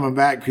 but he's coming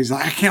back. He's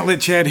like, I can't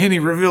let Chad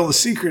Henne reveal the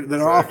secret that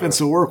our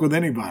offense will work with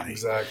anybody.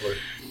 Exactly.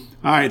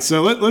 All right,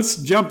 so let's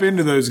jump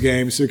into those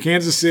games. So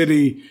Kansas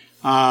City,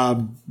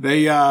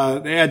 they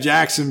had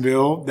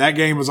Jacksonville. That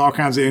game was all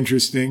kinds of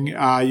interesting.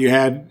 You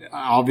had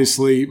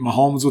obviously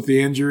Mahomes with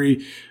the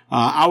injury.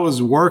 I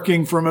was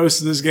working for most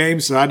of this game,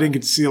 so I didn't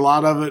get to see a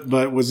lot of it.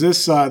 But was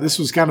this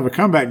was kind of a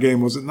comeback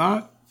game, was it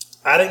not?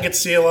 I didn't get to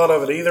see a lot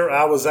of it either.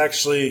 I was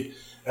actually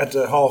at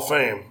the Hall of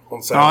Fame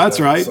on Saturday. Oh, that's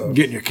right. So,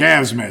 Getting your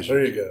calves measured.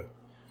 there you go.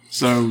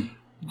 So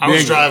I was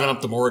big- driving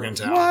up to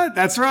Morgantown. What?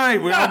 That's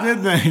right. We all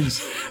did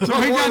things. So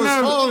we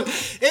got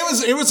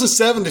It was a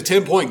 7 to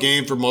 10 point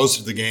game for most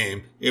of the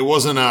game. It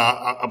wasn't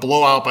a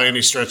blowout by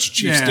any stretch. The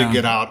Chiefs Yeah. did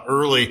get out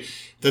early.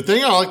 The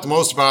thing I liked the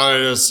most about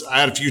it is I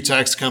had a few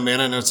texts come in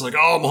and it's like,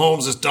 oh,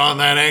 Mahomes is done.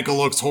 That ankle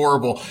looks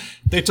horrible.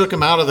 They took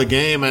him out of the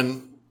game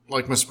and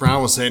like Miss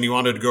Brown was saying, he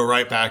wanted to go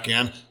right back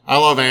in. I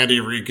love Andy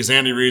Reid because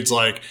Andy Reid's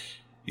like,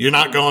 you're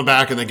not going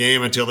back in the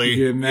game until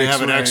you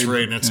have an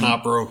X-ray and it's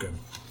not broken.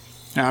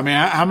 I mean,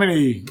 how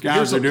many guys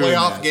Here's are a doing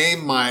playoff that?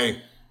 game my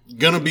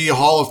going to be a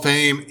Hall of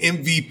Fame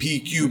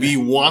MVP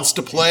QB wants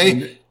to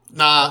play.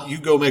 Nah, you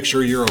go make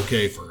sure you're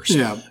okay first.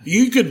 Yeah.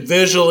 You could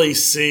visually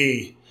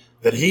see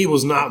that he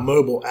was not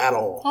mobile at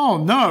all. Oh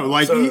no!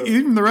 Like So-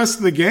 even the rest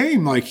of the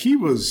game, like he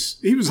was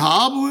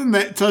hobbling.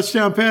 That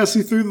touchdown pass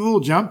he threw, the little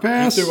jump He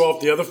pass. threw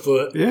off the other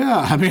foot. Yeah,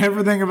 I mean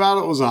everything about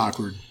it was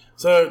awkward.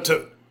 So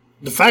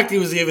the fact he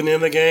was even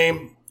in the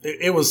game,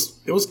 it was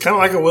kind of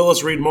like a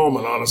Willis Reed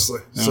moment,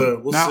 honestly.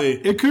 So we'll Now, see.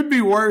 it could be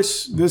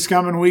worse this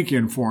coming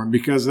weekend for him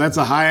because that's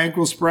a high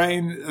ankle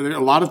sprain. A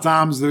lot of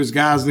times there's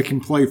guys that can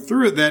play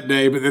through it that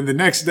day, but then the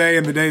next day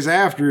and the days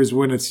after is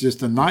when it's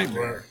just a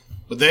nightmare.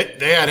 But they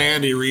had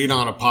Andy Reid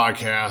on a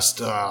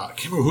podcast. I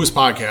can't remember whose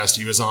podcast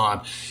he was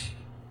on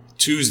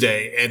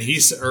Tuesday, and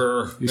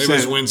maybe it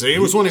was Wednesday. It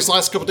was one of his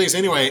last couple of days.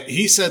 Anyway,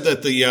 he said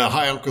that the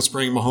high ankle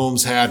sprain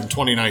Mahomes had in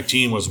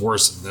 2019 was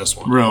worse than this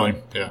one. Really?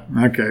 Yeah.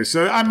 Okay.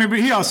 So I mean, but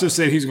he also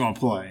said he's going to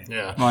play.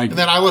 Yeah. Like, and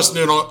then I listened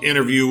to an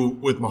interview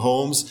with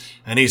Mahomes,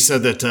 and he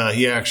said that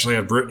he actually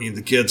had Brittany and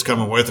the kids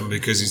coming with him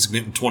because he's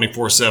getting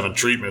 24/7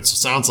 treatment. So it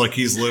sounds like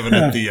he's living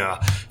at the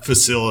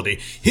facility.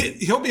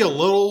 He'll be a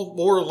little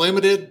more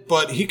limited,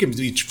 but he can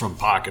reach from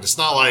pocket. It's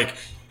not like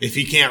if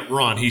he can't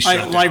run, he's shut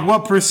down. like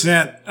what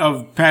percent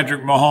of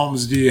Patrick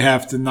Mahomes do you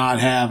have to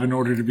not have in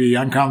order to be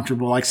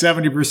uncomfortable? Like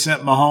 70%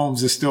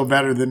 Mahomes is still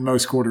better than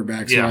most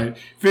quarterbacks, Yeah. right?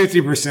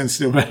 50%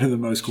 still better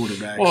than most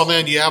quarterbacks. Well,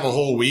 then you have a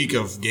whole week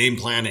of game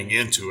planning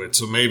into it.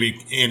 So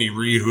maybe Andy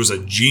Reid, who's a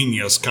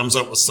genius, comes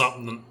up with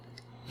something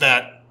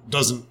that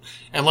doesn't,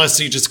 unless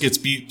he just gets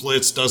beat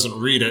blitz, doesn't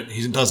read it,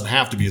 he doesn't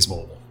have to be as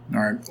mobile. All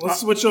right.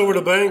 Let's switch over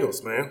to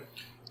Bengals, man.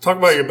 Talk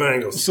about your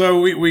Bengals. So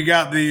we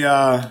got the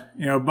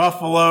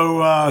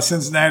Buffalo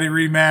Cincinnati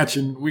rematch,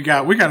 and we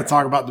got to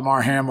talk about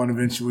DeMar Hamlin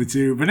eventually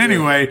too. But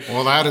anyway,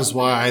 Well, that is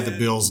why the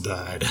Bills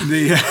died.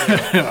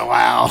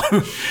 wow.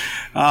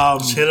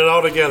 Just hit it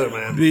all together,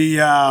 man.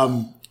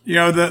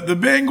 The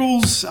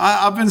Bengals,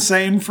 I've been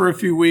saying for a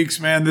few weeks,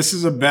 man, this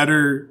is a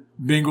better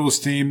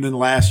Bengals team than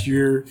last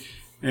year.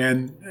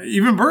 And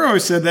even Burrow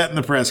said that in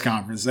the press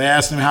conference. They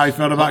asked him how he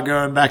felt about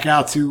going back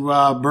out to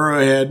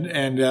Burrowhead,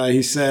 and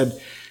he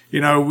said, we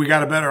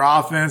got a better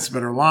offense,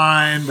 better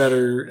line,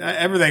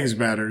 everything's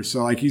better.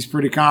 So, like, he's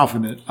pretty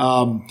confident.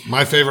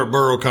 My favorite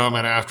Burrow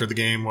comment after the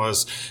game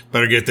was,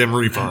 better get them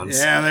refunds.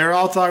 Yeah, they were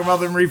all talking about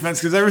them refunds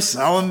because they were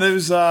selling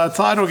those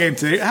title game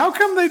tickets. How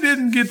come they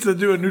didn't get to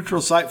do a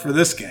neutral site for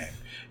this game?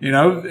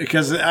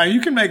 Because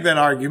you can make that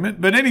argument.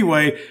 But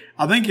anyway,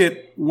 I think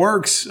it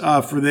works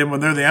for them when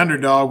they're the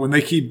underdog, when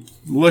they keep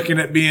looking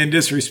at being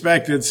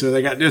disrespected. So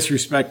they got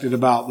disrespected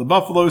about the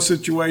Buffalo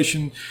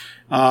situation.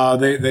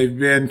 They've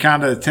been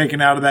kind of taken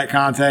out of that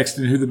context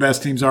and who the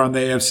best teams are in the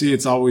AFC.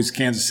 It's always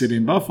Kansas City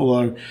and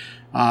Buffalo.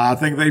 I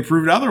think they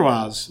proved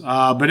otherwise.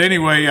 But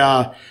anyway,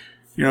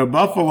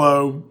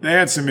 Buffalo, they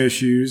had some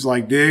issues.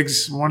 Like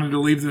Diggs wanted to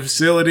leave the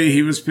facility.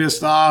 He was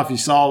pissed off. You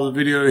saw the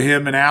video of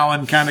him and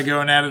Allen kind of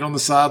going at it on the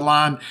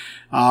sideline.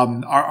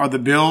 Are the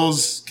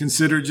Bills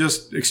considered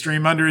just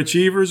extreme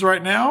underachievers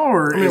right now?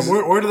 Or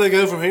Where do they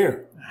go from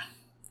here?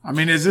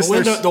 is this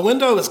The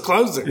window is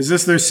closing. is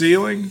this their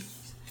ceiling?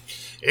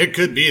 It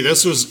could be.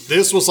 This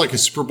was like a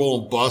Super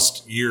Bowl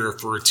bust year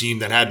for a team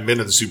that hadn't been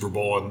to the Super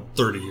Bowl in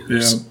 30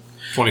 years, Yeah.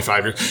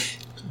 25 years.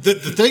 The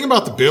thing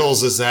about the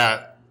Bills is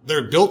that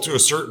they're built to a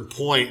certain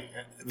point.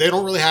 They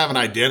don't really have an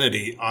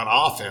identity on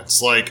offense.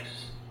 Like,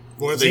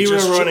 where they Zero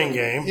just running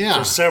game Yeah.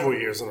 for several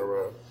years in a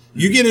row.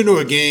 You get into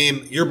a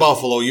game, you're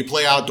Buffalo, you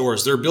play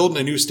outdoors. They're building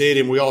a new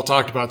stadium. We all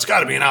talked about it's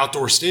got to be an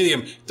outdoor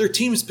stadium. Their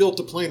team's built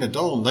to play in a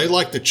dome. They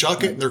like to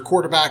chuck it, and their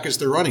quarterback is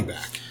their running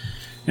back.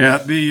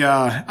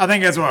 Yeah, I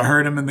think that's what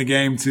hurt them in the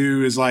game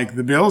too. Is like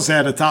the Bills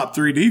had a top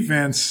 3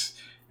 defense,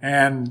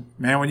 and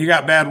man, when you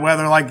got bad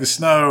weather like the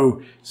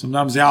snow,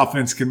 sometimes the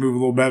offense can move a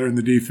little better than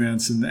the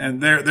defense,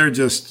 and they're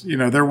just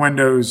their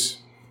windows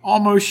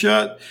almost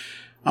shut.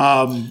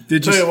 Tell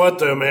you what,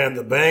 though, man,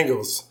 the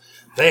Bengals,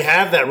 they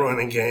have that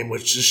running game,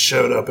 which just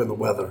showed up in the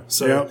weather.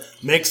 So Yep.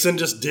 Mixon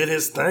just did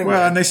his thing. Well,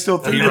 man. and they still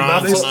threw And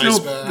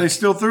Buffalo- they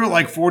still threw it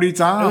like 40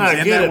 times I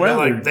in get that it, but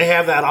weather. like they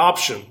have that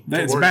option.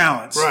 to It's work.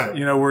 balanced, right?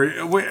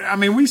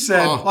 we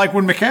said like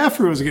when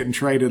McCaffrey was getting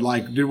traded,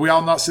 like did we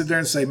all not sit there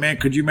and say, man,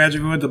 could you imagine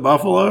if we went to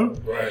Buffalo?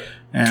 Right.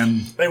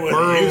 And They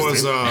wouldn't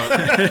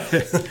have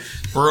used him.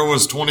 Burrow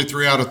was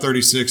 23 out of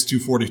 36,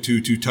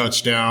 242, 2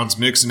 touchdowns.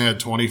 Mixon had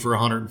 20 for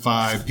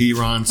 105.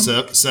 P-Ron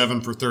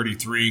 7 for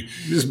 33.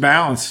 just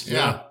balanced.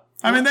 Yeah.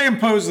 I mean, they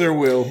imposed their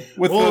will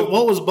with What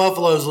was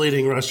Buffalo's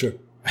leading rusher?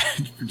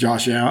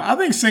 Josh Allen. I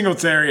think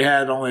Singletary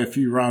had only a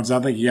few runs. I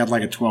think he had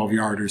like a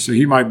 12-yarder, so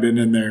he might have been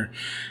in there.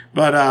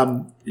 But,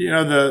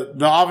 the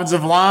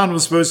offensive line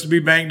was supposed to be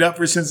banged up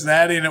for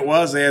Cincinnati, and it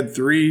was. They had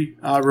 3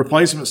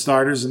 replacement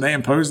starters, and they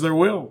imposed their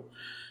will.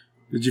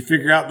 Did you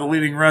figure out the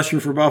leading rusher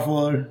for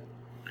Buffalo?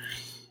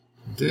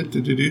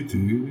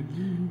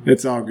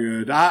 It's all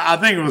good. I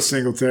think it was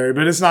Singletary,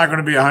 but it's not going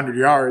to be 100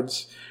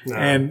 yards. No,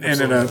 and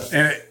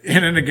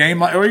in a game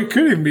like, or it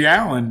could even be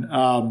Allen.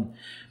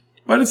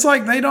 But it's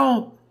like they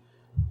don't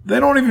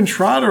even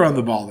try to run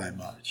the ball that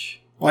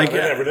much. Like, they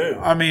never do.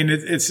 I mean,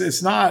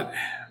 it's not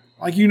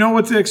like you know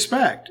what to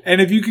expect.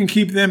 And if you can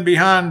keep them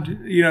behind,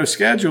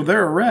 schedule,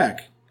 they're a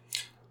wreck.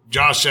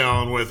 Josh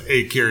Allen with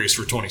 8 carries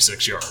for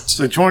 26 yards.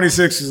 So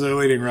 26 is their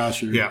leading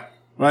rusher. Yeah.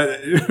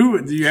 But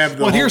who do you have?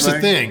 Well, here's the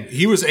thing.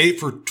 He was 8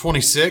 for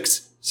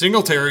 26.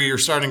 Singletary, your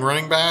starting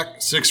running back,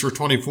 6 for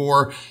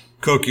 24.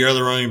 Cook, your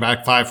other running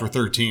back, 5 for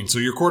 13. So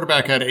your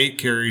quarterback had 8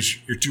 carries.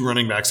 Your 2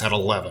 running backs had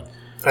 11.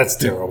 That's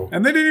terrible.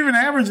 And they didn't even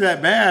average that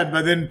bad.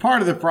 But then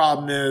part of the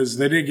problem is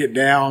they did get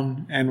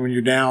down. And when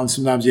you're down,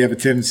 sometimes you have a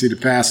tendency to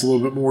pass a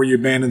little bit more. You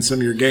abandon some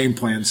of your game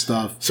plan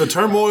stuff. So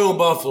turmoil in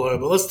Buffalo.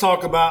 But let's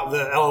talk about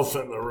the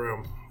elephant in the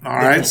room. All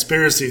right.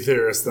 Conspiracy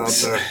theorists out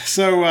there.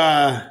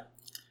 So,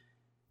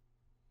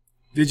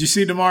 did you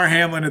see Damar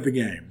Hamlin at the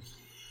game?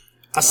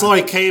 I saw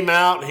he came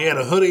out. He had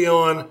a hoodie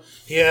on.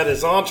 He had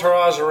his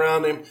entourage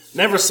around him.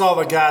 Never saw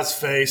the guy's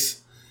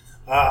face.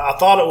 I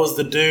thought it was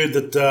the dude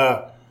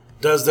that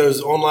does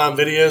those online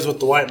videos with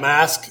the white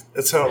mask.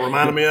 That's how it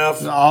reminded me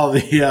of. All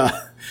the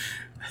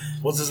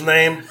what's his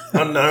name?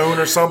 Unknown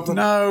or something?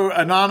 No,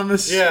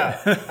 Anonymous.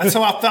 Yeah. That's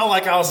how I felt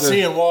like I was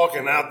seeing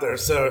walking out there.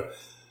 So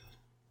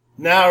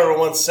now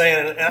everyone's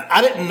saying it. And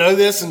I didn't know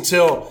this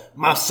until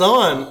my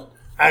son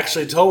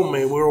actually told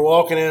me. We were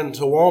walking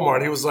into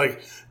Walmart. He was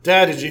like,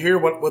 Dad, did you hear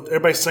what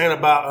everybody's saying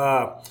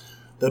about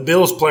the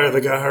Bills player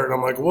that got hurt? And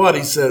I'm like, what?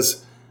 He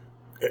says,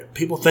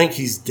 people think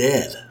he's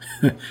dead.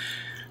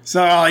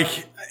 So,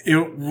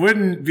 it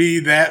wouldn't be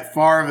that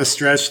far of a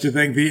stretch to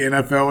think the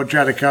NFL would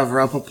try to cover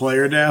up a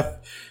player death.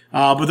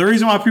 But the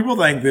reason why people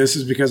think this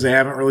is because they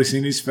haven't really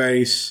seen his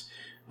face.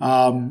 They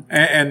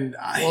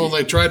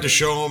tried to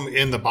show him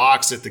in the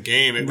box at the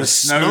game. It was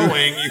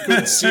snowing. You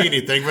couldn't see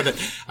anything. But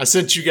I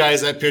sent you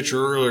guys that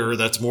picture earlier.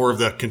 That's more of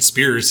the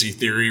conspiracy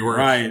theory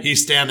where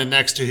he's standing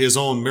next to his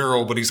own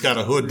mural, but he's got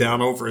a hood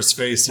down over his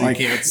face so you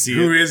can't see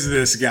Who is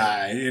this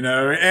guy?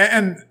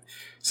 And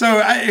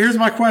so here's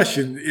my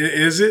question.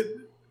 Is it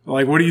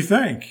what do you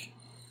think?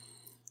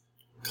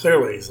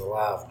 Clearly he's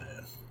alive, man.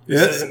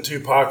 This isn't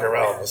Tupac or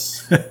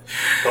Elvis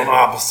on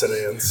opposite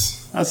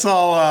ends. I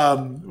saw,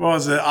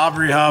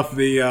 Aubrey Huff,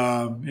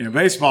 the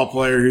baseball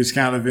player who's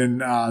kind of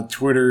in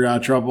Twitter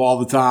trouble all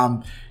the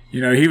time.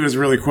 He was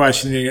really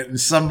questioning it. And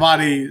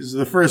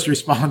the first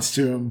response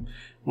to him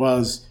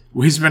was,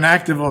 well, he's been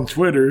active on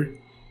Twitter.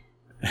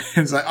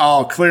 It's like,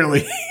 oh,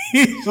 clearly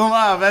he's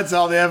alive. That's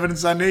all the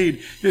evidence I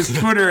need. His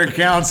Twitter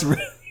accounts were...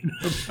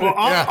 Well,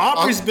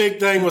 Aubrey's big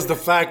thing was the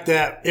fact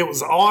that it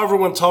was all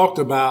everyone talked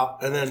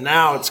about, and then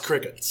now it's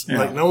crickets. Yeah.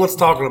 Like, no one's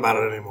talking about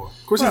it anymore.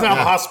 Of course, he's out of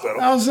the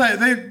hospital. I was saying,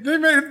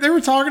 they were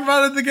talking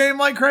about it at the game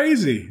like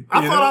crazy.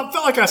 I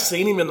felt like I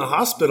seen him in the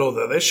hospital,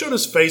 though. They showed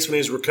his face when he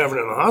was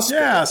recovering in the hospital.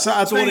 Yeah, so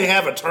I think... would he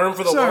have a term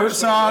for the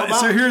worst?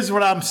 So here's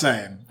what I'm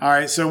saying. All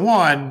right, so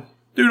one,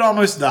 dude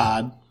almost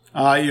died.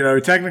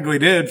 Technically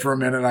did for a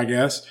minute, I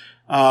guess.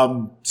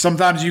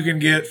 Sometimes you can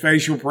get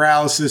facial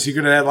paralysis. He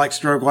could have had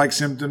stroke-like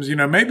symptoms.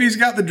 Maybe he's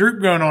got the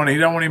droop going on and he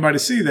don't want anybody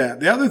to see that.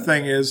 The other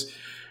thing is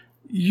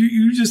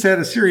you just had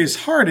a serious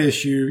heart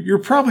issue. You're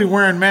probably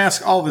wearing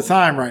masks all the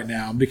time right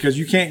now because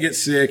you can't get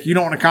sick. You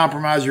don't want to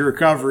compromise your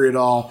recovery at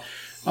all.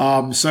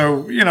 I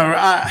need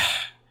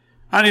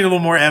a little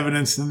more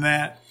evidence than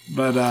that.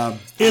 But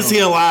is he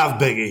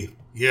alive, Biggie?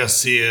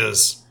 Yes, he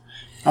is.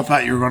 I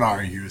thought you were going to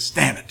argue this.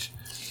 Damn it.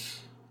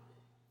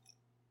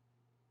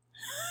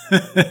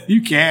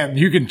 You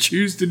can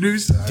choose to do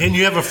so. Didn't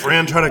you have a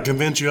friend try to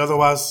convince you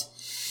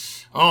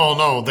otherwise? Oh,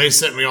 no. They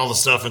sent me all the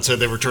stuff and said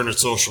they were turning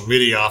social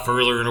media off.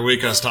 Earlier in the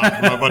week, I was talking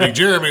to my buddy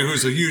Jeremy,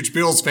 who's a huge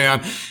Bills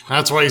fan.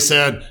 That's why he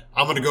said,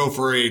 I'm going to go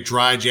for a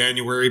dry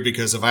January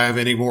because if I have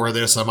any more of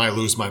this, I might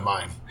lose my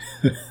mind.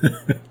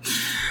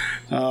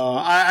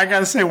 I got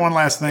to say one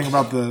last thing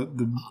about the.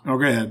 Oh,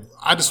 go ahead.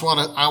 I just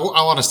want to. I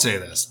want to say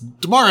this.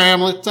 Damar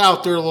Hamlin's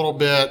out there a little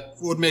bit.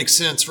 Would make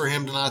sense for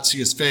him to not see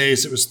his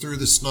face. It was through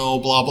the snow.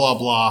 Blah blah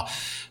blah.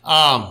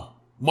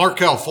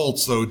 Markelle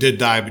Fultz though did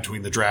die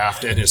between the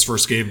draft and his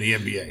first game in the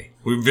NBA.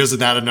 We can visit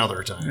that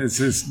another time.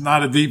 It's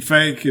not a deep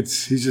fake.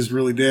 He's just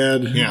really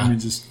dead. Yeah.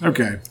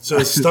 Okay. So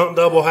his stunt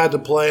double had to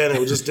play and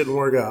it just didn't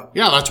work out.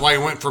 Yeah, that's why he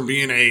went from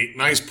being a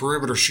nice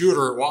perimeter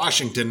shooter at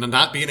Washington to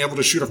not being able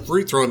to shoot a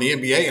free throw in the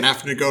NBA and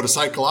having to go to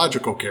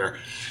psychological care.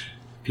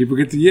 People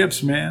get the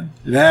yips, man.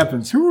 It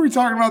happens. Who were we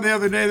talking about the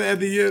other day that had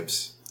the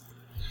yips?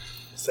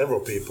 Several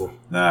people.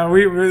 No,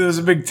 there was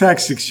a big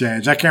text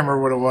exchange. I can't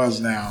remember what it was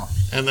now.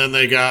 And then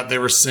they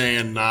were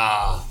saying,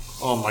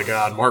 oh my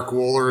God, Mark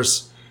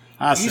Wohlers.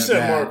 I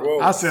said Mark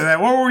Wohlers. I said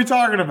that. What were we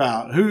talking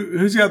about?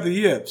 Who's got the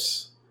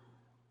yips?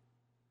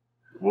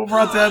 What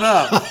brought that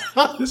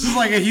up? This is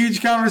like a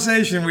huge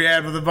conversation we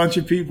had with a bunch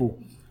of people.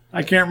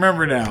 I can't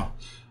remember now.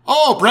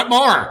 Oh, Brett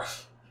Maher.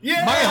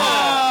 Yeah.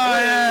 Oh,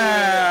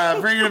 yeah.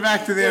 bringing it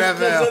back to the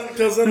NFL.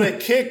 Because then they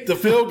kicked the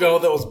field goal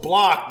that was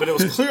blocked, but it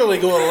was clearly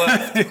going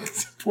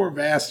left. Poor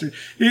bastard.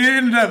 He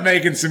ended up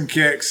making some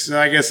kicks, so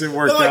I guess it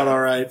worked out all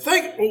right.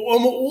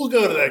 We'll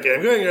go to that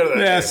game. Go ahead and go to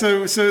that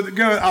game. So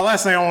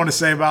last thing I want to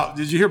say about,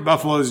 did you hear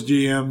Buffalo's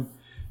GM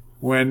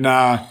when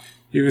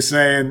he was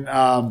saying,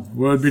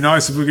 well, it'd be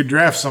nice if we could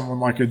draft someone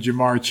like a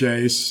Jamar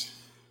Chase.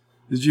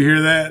 Did you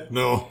hear that?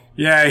 No.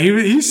 Yeah,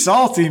 he's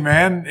salty,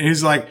 man.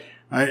 He's like,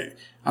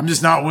 I'm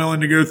just not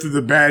willing to go through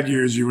the bad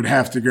years you would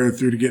have to go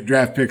through to get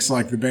draft picks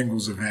like the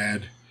Bengals have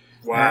had.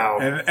 Wow.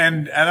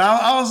 And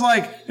I was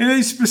like, and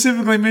he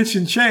specifically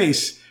mentioned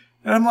Chase.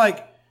 And I'm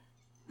like,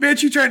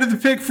 bitch, you traded the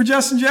pick for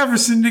Justin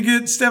Jefferson to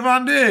get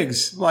Stephon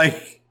Diggs.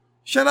 Like,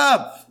 shut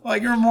up.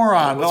 Like, you're a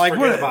moron. Let's like,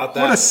 forget about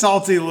that. What a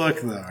salty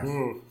look,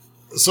 though.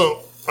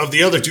 So, of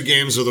the other two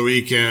games of the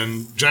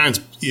weekend,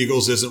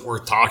 Giants-Eagles isn't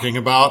worth talking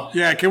about.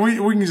 Yeah, we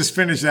can just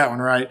finish that one,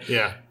 right?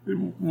 Yeah.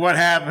 What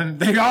happened?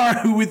 They are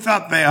who we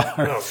thought they are.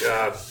 Oh,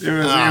 God.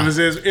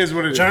 It was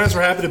what it is. Giants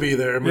were happy to be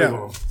there. Move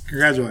on.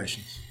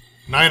 Congratulations.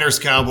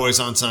 Niners-Cowboys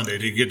on Sunday.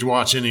 Did you get to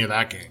watch any of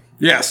that game?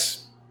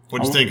 Yes.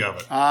 What'd you think of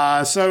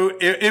it? So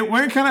it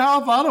went kind of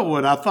how I thought it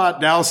would. I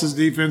thought Dallas's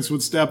defense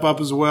would step up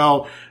as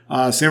well.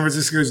 San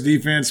Francisco's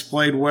defense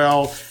played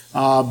well.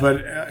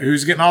 But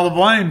who's getting all the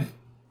blame?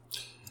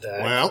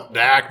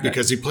 Dak,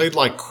 because he played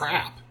like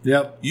crap.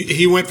 Yep.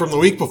 He went from the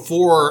week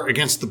before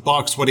against the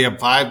Bucs. What do you have?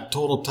 5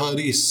 total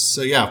tutties.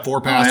 So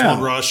 4 pass, 1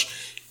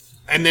 rush.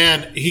 And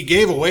then he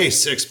gave away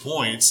 6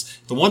 points.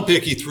 The one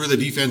pick he threw, the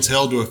defense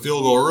held to a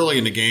field goal early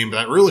in the game, but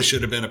that really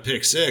should have been a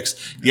pick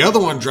 6. The other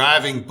one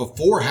driving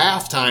before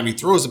halftime, he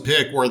throws a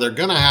pick where they're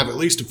going to have at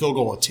least a field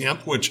goal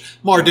attempt, which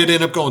Mar did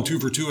end up going 2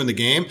 for 2 in the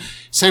game.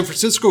 San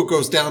Francisco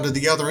goes down to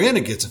the other end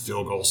and gets a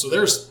field goal. So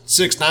there's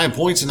 9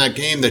 points in that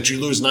game that you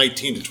lose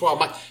 19-12.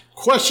 My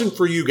question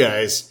for you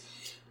guys.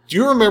 Do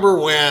you remember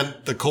when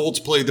the Colts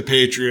played the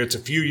Patriots a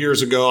few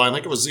years ago? I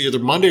think it was either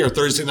Monday or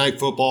Thursday Night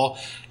Football,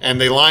 and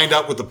they lined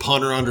up with the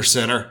punter under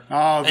center.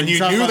 Oh, and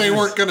you knew they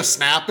weren't going to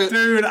snap it?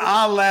 Dude,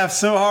 I laughed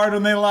so hard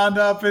when they lined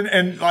up,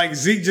 and like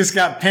Zeke just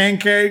got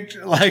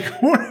pancaked. Like,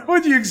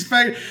 what do you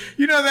expect?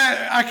 You know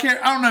that, I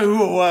don't know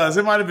who it was.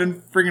 It might have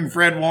been freaking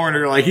Fred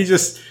Warner. Like, he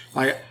just,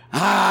 like,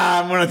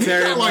 I'm going to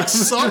tear him. Like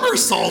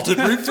somersaulted,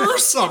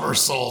 reverse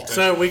somersaulted.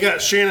 So we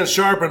got Shannon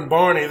Sharp and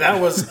Barney.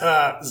 That was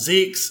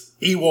Zeke's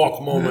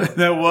Ewok moment.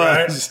 That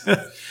was. Right?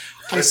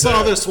 I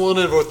saw this one,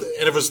 and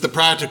it was the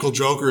Practical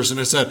Jokers, and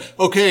it said,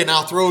 okay,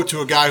 now throw it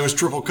to a guy who's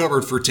triple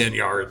covered for 10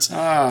 yards.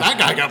 That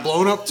guy got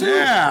blown up, too.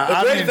 Yeah.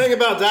 The great thing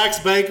about Dak's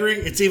Bakery,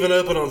 it's even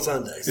open on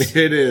Sundays.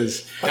 It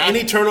is.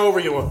 Any turnover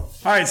you want. All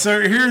right, so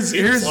here's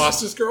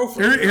lost his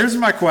girlfriend. Here's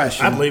my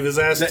question. I'd leave his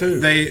ass, too.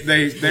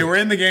 They were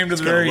in the game to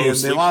the very end.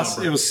 They lost.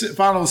 Number. It was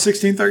final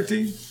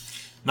 16-13?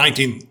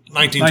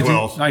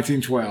 19-12.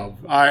 19-12.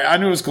 I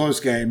knew it was a close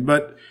game,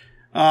 but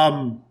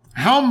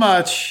how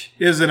much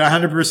is it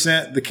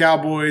 100% the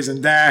Cowboys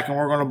and Dak, and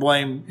we're going to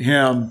blame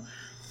him,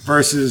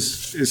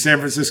 versus is San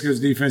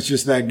Francisco's defense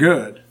just that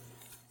good?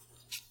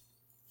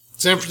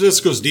 San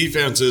Francisco's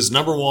defense is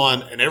number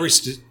one in every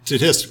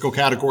statistical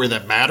category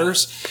that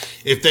matters.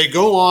 If they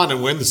go on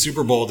and win the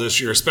Super Bowl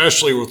this year,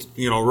 especially with,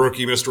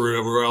 rookie Mr.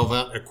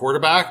 Irrelevant at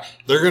quarterback,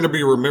 they're going to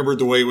be remembered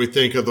the way we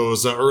think of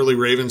those early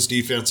Ravens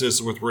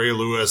defenses with Ray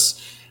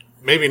Lewis.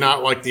 Maybe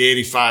not like the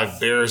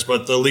 85 Bears,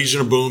 but the Legion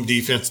of Boom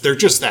defense, they're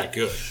just that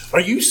good. Are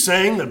you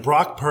saying that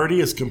Brock Purdy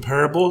is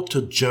comparable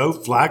to Joe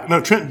Flacco?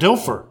 No, Trent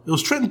Dilfer. It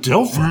was Trent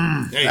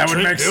Dilfer. Hey, that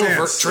would make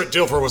sense. Trent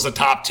Dilfer was a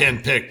top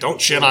 10 pick. Don't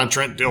shit on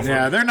Trent Dilfer.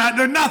 Yeah, they're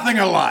nothing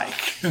alike.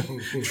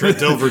 Trent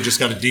Dilfer just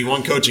got a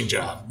D1 coaching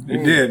job. He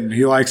did.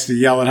 He likes to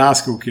yell at high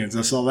school kids.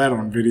 I saw that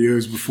on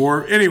videos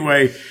before.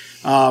 Anyway,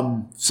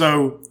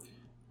 so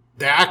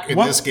Dak in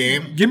this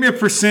game. Give me a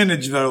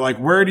percentage, though. Like,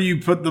 where do you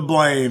put the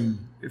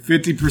blame?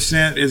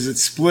 50%, is it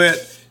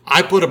split?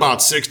 I put about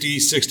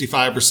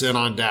 60-65%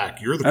 on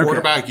Dak. You're the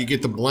quarterback. You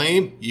get the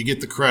blame. You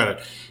get the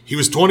credit. He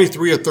was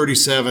 23 of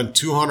 37,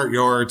 200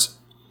 yards,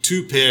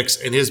 2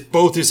 picks, and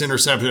both his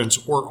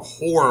interceptions were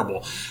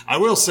horrible. I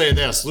will say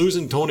this,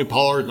 losing Tony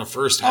Pollard in the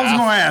first half. I was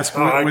going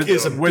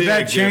to ask, would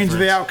that change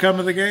the outcome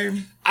of the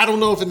game? I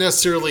don't know if it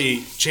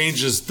necessarily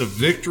changes the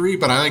victory,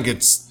 but I think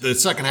the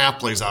second half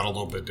plays out a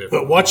little bit different.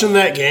 But watching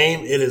that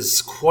game, it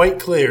is quite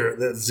clear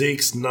that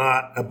Zeke's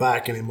not a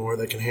back anymore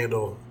that can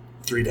handle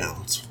 3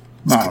 downs.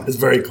 It's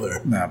very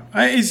clear. No,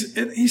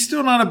 he's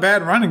still not a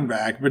bad running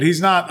back, but he's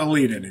not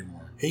elite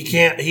anymore. He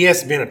can't. He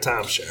has to be in a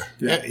timeshare.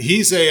 Yeah,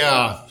 he's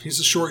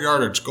a short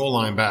yardage goal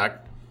line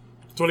back.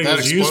 That's what he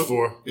was used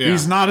for. Yeah.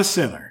 He's not a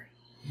center.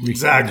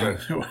 Exactly.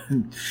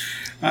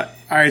 All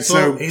right,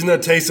 so he's no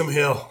Taysom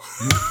Hill.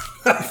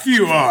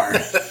 Few are.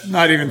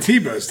 Not even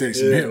Tebow's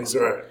Taysom Hill. That's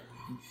right.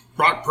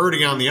 Brock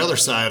Purdy on the other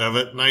side of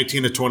it,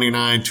 19 of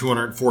 29,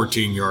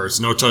 214 yards,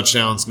 no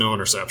touchdowns, no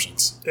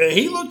interceptions. Yeah,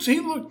 he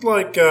looked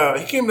like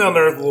he came down to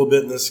earth a little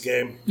bit in this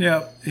game.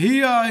 Yeah,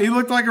 he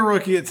looked like a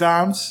rookie at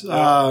times,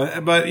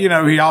 but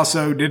he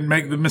also didn't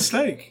make the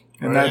mistake,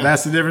 and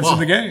that's the difference in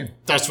the game.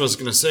 That's what I was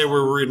going to say.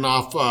 We're reading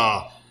off,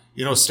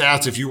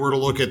 stats, if you were to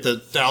look at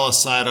the Dallas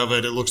side of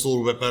it, it looks a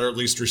little bit better, at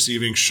least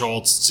receiving.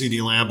 Schultz,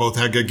 CeeDee Lamb both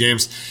had good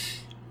games.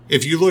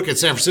 If you look at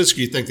San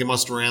Francisco, you think they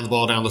must have ran the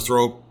ball down the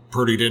throat.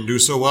 Purdy didn't do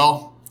so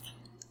well.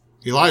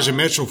 Elijah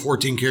Mitchell,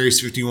 14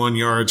 carries, 51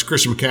 yards.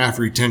 Christian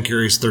McCaffrey, 10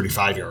 carries,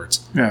 35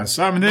 yards. Yeah,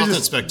 so I mean,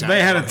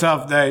 they had a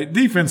tough day.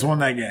 Defense won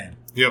that game.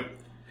 Yep.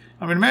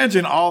 I mean,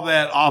 imagine all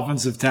that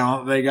offensive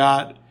talent they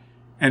got,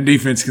 and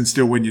defense can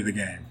still win you the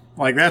game.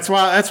 Like that's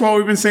why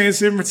we've been saying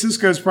San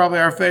Francisco is probably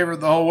our favorite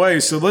the whole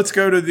way. So let's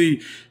go to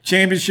the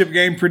championship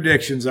game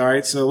predictions. All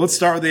right, so let's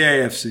start with the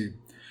AFC.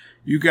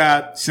 You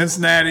got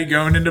Cincinnati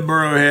going into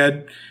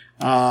Burrowhead.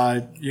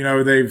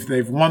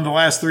 They've won the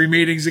last 3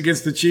 meetings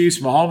against the Chiefs.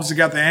 Mahomes has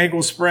got the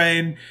ankle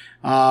sprain.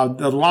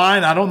 The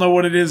line, I don't know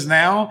what it is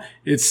now.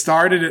 It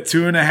started at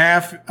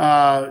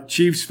 2.5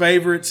 Chiefs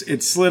favorites.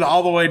 It slid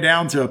all the way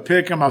down to a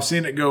pick 'em. I've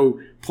seen it go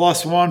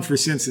 +1 for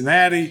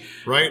Cincinnati.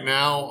 Right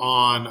now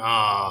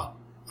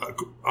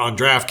on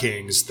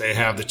DraftKings, they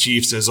have the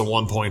Chiefs as a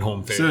 1-point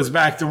home favorite. So it's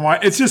back to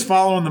 1. It's just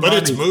following the money.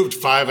 But it's moved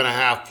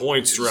 5.5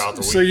 points throughout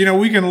the week. So,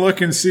 we can look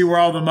and see where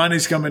all the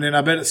money's coming in. I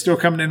bet it's still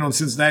coming in on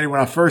Cincinnati.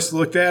 When I first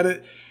looked at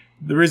it,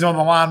 the reason on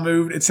the line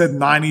moved, it said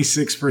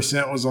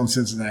 96% was on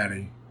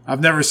Cincinnati.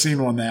 I've never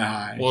seen one that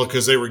high. Well,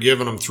 because they were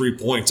giving them 3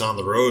 points on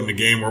the road in a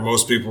game where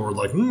most people were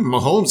like,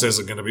 Mahomes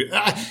isn't going to be.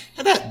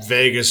 And that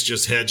Vegas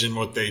just hedging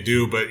what they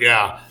do. But,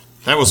 yeah,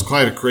 that was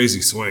quite a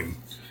crazy swing.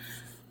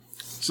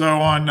 So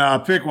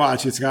on Pick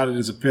Watch, it's got it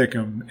as a pick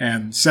 'em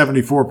and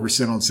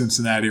 74% on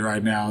Cincinnati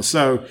right now.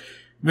 So,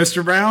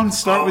 Mr. Brown,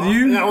 start with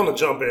you. Yeah, I want to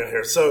jump in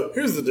here. So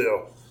here's the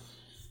deal.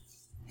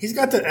 He's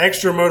got the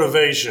extra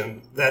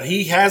motivation that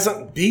he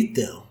hasn't beat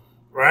them,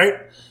 right?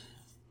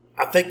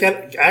 I think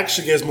that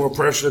actually gives more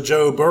pressure to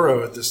Joe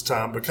Burrow at this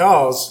time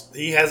because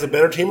he has a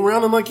better team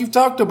around him like you've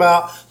talked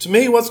about. To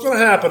me, what's going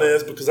to happen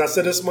is, because I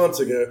said this months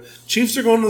ago, Chiefs are going to